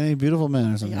tall, guy. skinny, beautiful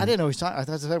man or something. I didn't know he was talking. I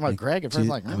thought he was talking about Greg. At first, I'm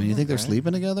like, I mean, you think they're okay.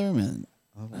 sleeping together? I mean,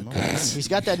 He's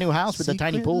got that new house with the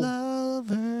tiny Secret pool.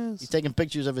 lovers. He's taking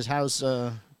pictures of his house.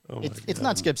 It's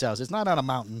not Skip's house. It's not on a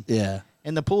mountain. Yeah.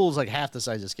 And the pool's like half the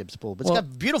size of Skip's pool. But it's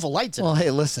got beautiful lights in Well, it. hey,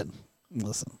 listen.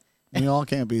 We all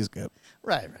can't be Skip.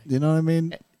 Right. You know what I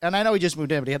mean? And I know he just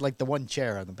moved in, but he had like the one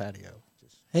chair on the patio.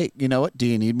 Hey, you know what? Do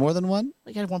you need more than one?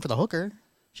 We got one for the hooker.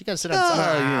 She got to sit on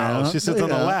Oh, she sits on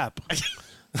the lap.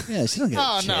 Yeah, she don't get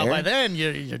Oh, a chair. no. By then,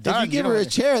 you're done. If you give her a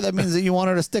chair, that means that you want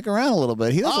her to stick around a little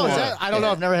bit. He doesn't Oh, is want that? I don't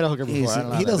know. I've never had a hooker before. I don't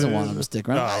know He that. doesn't want him to stick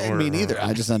around. No, Me neither.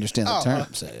 I just understand the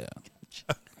term. So,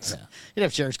 yeah. You'd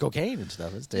have shares cocaine and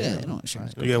stuff. It's Yeah, different. you don't want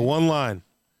shares. You get one line.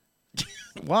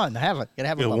 One. Have it. Gotta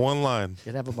have a You get bump. one line.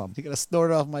 Gotta have a bump. You got to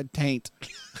snort off my taint.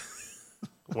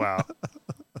 Wow.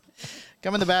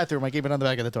 Come in the bathroom. I keep it on the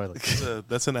back of the toilet.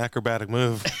 That's an acrobatic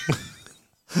move.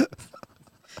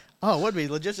 Oh, it would be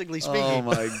logistically speaking. Oh,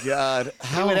 my God.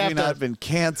 How would have have we to- not been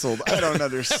canceled? I don't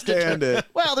understand it.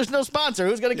 Well, there's no sponsor.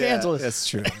 Who's going to cancel us? That's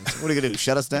true. What are you going to do?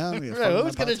 Shut us down? You gonna Yeah, fuck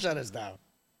who's my going to shut us down?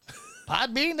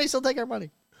 Podbean? They still take our money.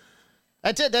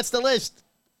 That's it. That's the list.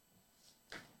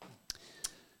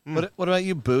 What about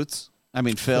you, Boots? I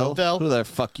mean, Phil. Phil. Who the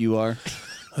fuck you are?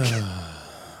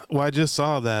 Well, I just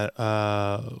saw that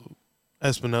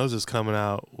Espinosa's coming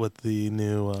out with the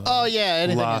new Oh, yeah.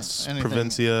 Anything. Las anything.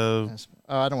 Provincia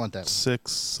Oh, I don't want that. 6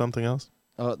 something else.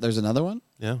 Oh, there's another one?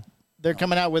 Yeah. They're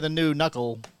coming out with a new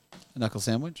knuckle. A knuckle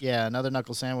sandwich? Yeah, another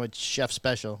knuckle sandwich, chef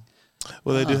special.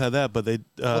 Well, they do have that, but they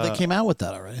Well, they came out with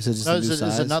that already. So just No, a new there's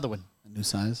size? another one. A new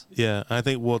size? yeah, I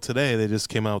think today they just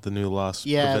came out with the new Las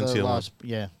Yeah, Provincia the one. Lost.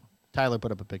 Yeah. Tyler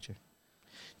put up a picture.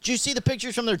 Did you see the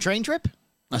pictures from their train trip?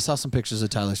 I saw some pictures of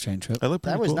Tyler's train trip. That looked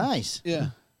pretty That was cool. nice. Yeah.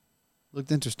 Looked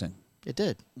interesting. It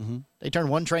did. Mm-hmm. They turned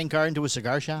one train car into a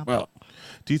cigar shop. Well,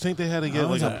 Do you think they had to get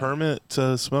a permit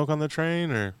to smoke on the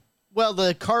train, or? Well,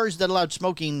 the cars that allowed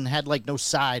smoking had no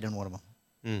side on one of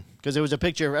them. Because it was a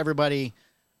picture of everybody.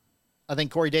 I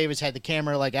think Corey Davis had the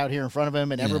camera out here in front of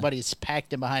him, and everybody's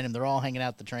packed in behind him. They're all hanging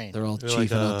out the train. They're all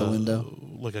chiefing out the window.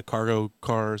 Like a cargo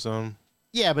car or something.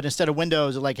 Yeah, but instead of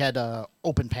windows, it had an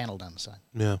open panel down the side.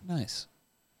 Yeah. Nice.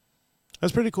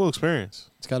 That's a pretty cool experience.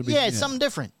 It's got to be. Yeah, it's something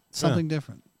different. Something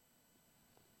different.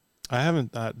 I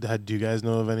haven't. Do you guys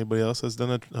know of anybody else that's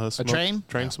done a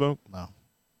train smoke? No.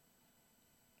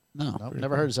 No.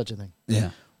 Never heard of such a thing.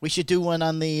 Yeah. We should do one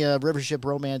on the river ship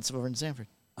romance over in Sanford.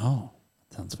 Oh,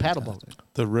 sounds the paddle boat.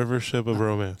 The river ship of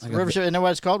romance. River ship. You know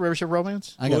what it's called? River ship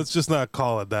romance. Let's just not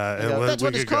call it that. That's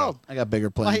what it's called. I got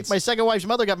bigger plans. My second wife's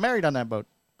mother got married on that boat.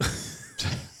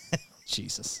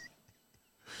 Jesus.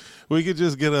 We could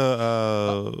just get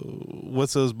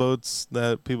what's those boats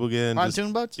that people get in?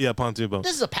 Pontoon boats? Yeah, pontoon boats.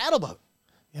 This is a paddle boat.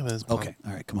 Yeah, but it's Okay.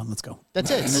 All right. Come on. Let's go.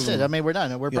 That's it. That's it. I mean, we're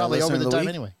done. We're probably over listener the of the time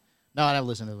week? anyway. No, I don't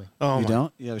listen to the week. Oh, You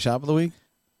don't? You have a shop of the week?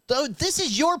 Though this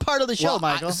is your part of the show,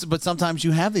 Michael. But sometimes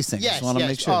you have these things. Yes, Just want to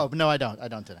make sure. Oh, no, I don't. I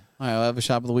don't today. All right. I'll have a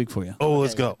shop of the week for you. Oh,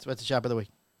 let's go. What's the shop of the week?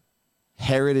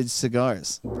 Heritage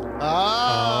Cigars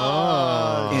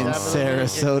Oh. in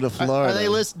Sarasota, Florida. Are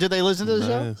they do they listen to the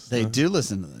show? Nice. They do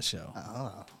listen to the show.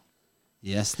 Oh.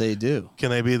 Yes, they do. Can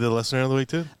they be the listener of the week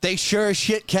too? They sure as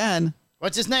shit can.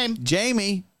 What's his name?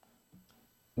 Jamie.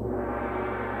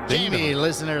 Jamie,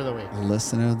 listener of the week.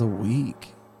 Listener of the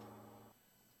week.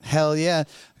 Hell yeah.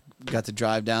 Got to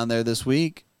drive down there this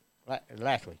week.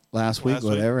 Last week. Last week,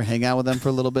 whatever. Hang out with them for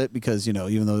a little bit because,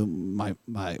 even though my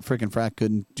freaking frack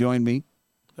couldn't join me.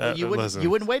 You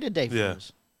wouldn't wait a day for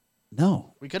us.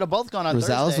 No. We could have both gone on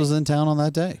Rosales Thursday. was in town on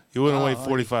that day. You wouldn't wait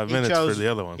 45 he minutes chose, for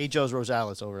the other one. He chose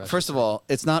Rosales over us. First of all,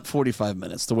 it's not 45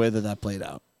 minutes, the way that played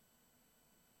out.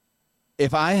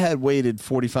 If I had waited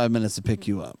 45 minutes to pick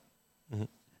you up,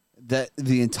 that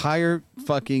the entire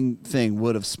fucking thing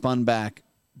would have spun back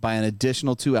by an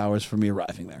additional 2 hours for me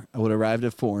arriving there. I would have arrived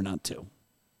at 4, not 2.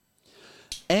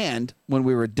 And when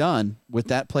we were done with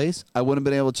that place, I wouldn't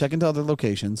have been able to check into other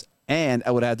locations, and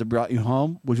I would have had to brought you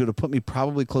home, which would have put me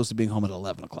probably close to being home at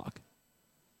 11 o'clock.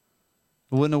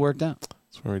 It wouldn't have worked out.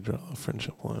 That's where we draw the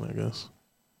friendship line, I guess.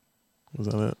 Was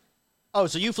that it? Oh,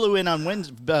 so you flew in on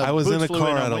Wednesday. I was Boots in the flew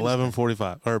car at on Wednesday.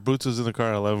 11:45. Or Boots was in the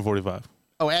car at 11:45.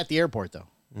 Oh, at the airport, though.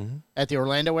 Mm-hmm. At the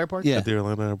Orlando airport? Yeah. At the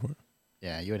Orlando airport.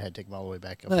 Yeah, you would have had to take them all the way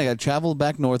back up. Then I got to travel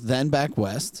back north, then back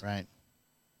west. Right.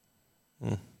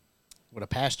 Mm. Would have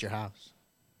passed your house.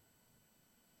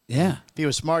 Yeah. If he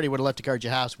was smart, he would have left the car at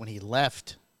your house when he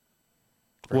left.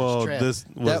 For his trip. This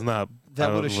was not.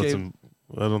 that would have shaved.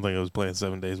 I don't think it was planned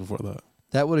 7 days before that.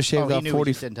 That would have shaved he off knew, 40.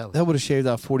 he just didn't tell us. That would have shaved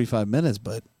off 45 minutes,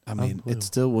 but I mean, it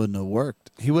still wouldn't have worked.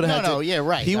 He would have had to. Yeah,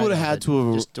 right. He I would have know, had but to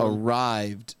have just don't-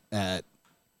 arrived at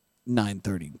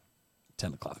 9:30,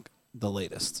 10 o'clock, the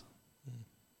latest.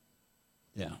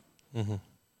 Yeah. Mm-hmm.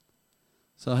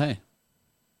 So hey,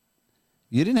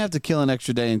 you didn't have to kill an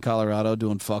extra day in Colorado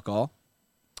doing fuck all.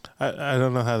 I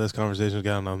don't know how this conversation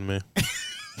got on me.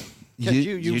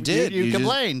 You did. You just-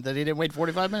 complained that he didn't wait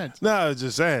 45 minutes. No, I was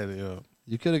just saying.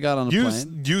 You could have got on a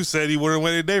plane. You said he wouldn't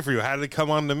wait a day for you. How did it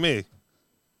come on to me?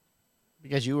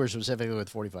 Because you were specifically with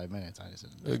 45 minutes. I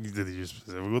just Did you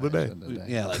specifically with a day?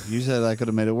 Yeah, like you said, I could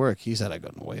have made it work. He said I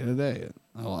couldn't wait a day.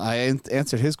 Well, I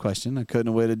answered his question. I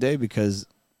couldn't wait a day because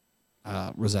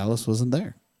Rosales wasn't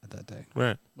there at that day.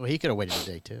 Right. Well, he could have waited a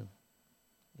day, too.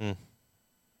 Mm.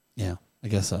 Yeah, I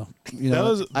guess so.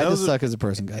 I just suck as a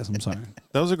person, guys. I'm sorry.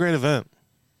 That was a great event.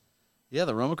 Yeah,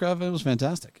 the Romacraft event was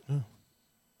fantastic. Yeah.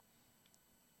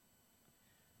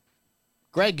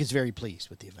 Greg is very pleased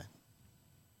with the event.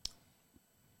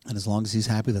 And as long as he's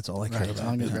happy, that's all I care As about.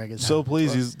 long as Greg is So happy.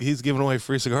 please, he's giving away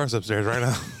free cigars upstairs right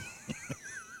now.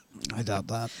 I doubt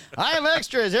that. I have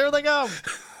extras. Here they go.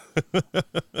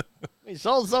 We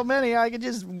sold so many, I could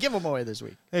just give them away this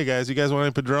week. Hey guys, you guys want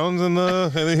any Padrones in the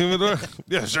humidor?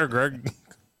 Yeah, sure, Greg.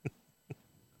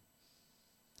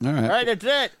 All right. All right, that's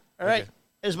it. All right. Okay.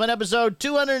 It's been episode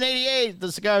 288 of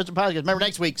the Cigar Hustlers Podcast. Remember,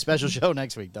 next week, special show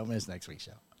next week. Don't miss next week's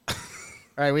show.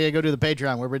 All right, we gotta go do the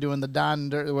Patreon where we're doing the Don.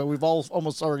 Where we've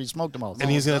almost already smoked them all.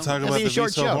 And he's going to talk It'll about be the a short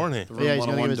Be So show. Horny. Yeah, he's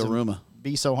gonna give us some Daruma.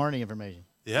 Be So Horny information.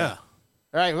 Yeah.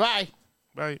 All right, bye.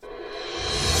 Bye.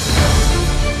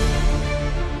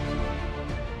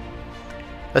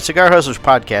 The Cigar Hustlers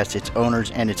Podcast, its owners,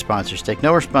 and its sponsors take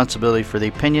no responsibility for the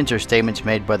opinions or statements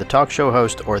made by the talk show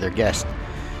host or their guest.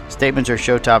 Statements or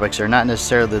show topics are not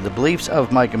necessarily the beliefs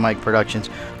of Mike and Mike Productions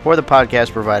or the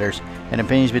podcast providers, and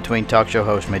opinions between talk show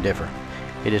hosts may differ.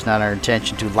 It is not our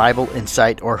intention to libel,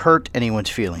 incite, or hurt anyone's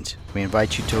feelings. We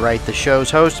invite you to write the show's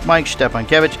host, Mike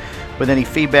Stepankevich, with any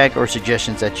feedback or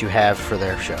suggestions that you have for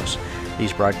their shows.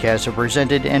 These broadcasts are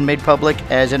presented and made public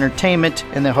as entertainment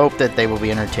in the hope that they will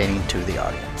be entertaining to the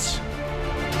audience.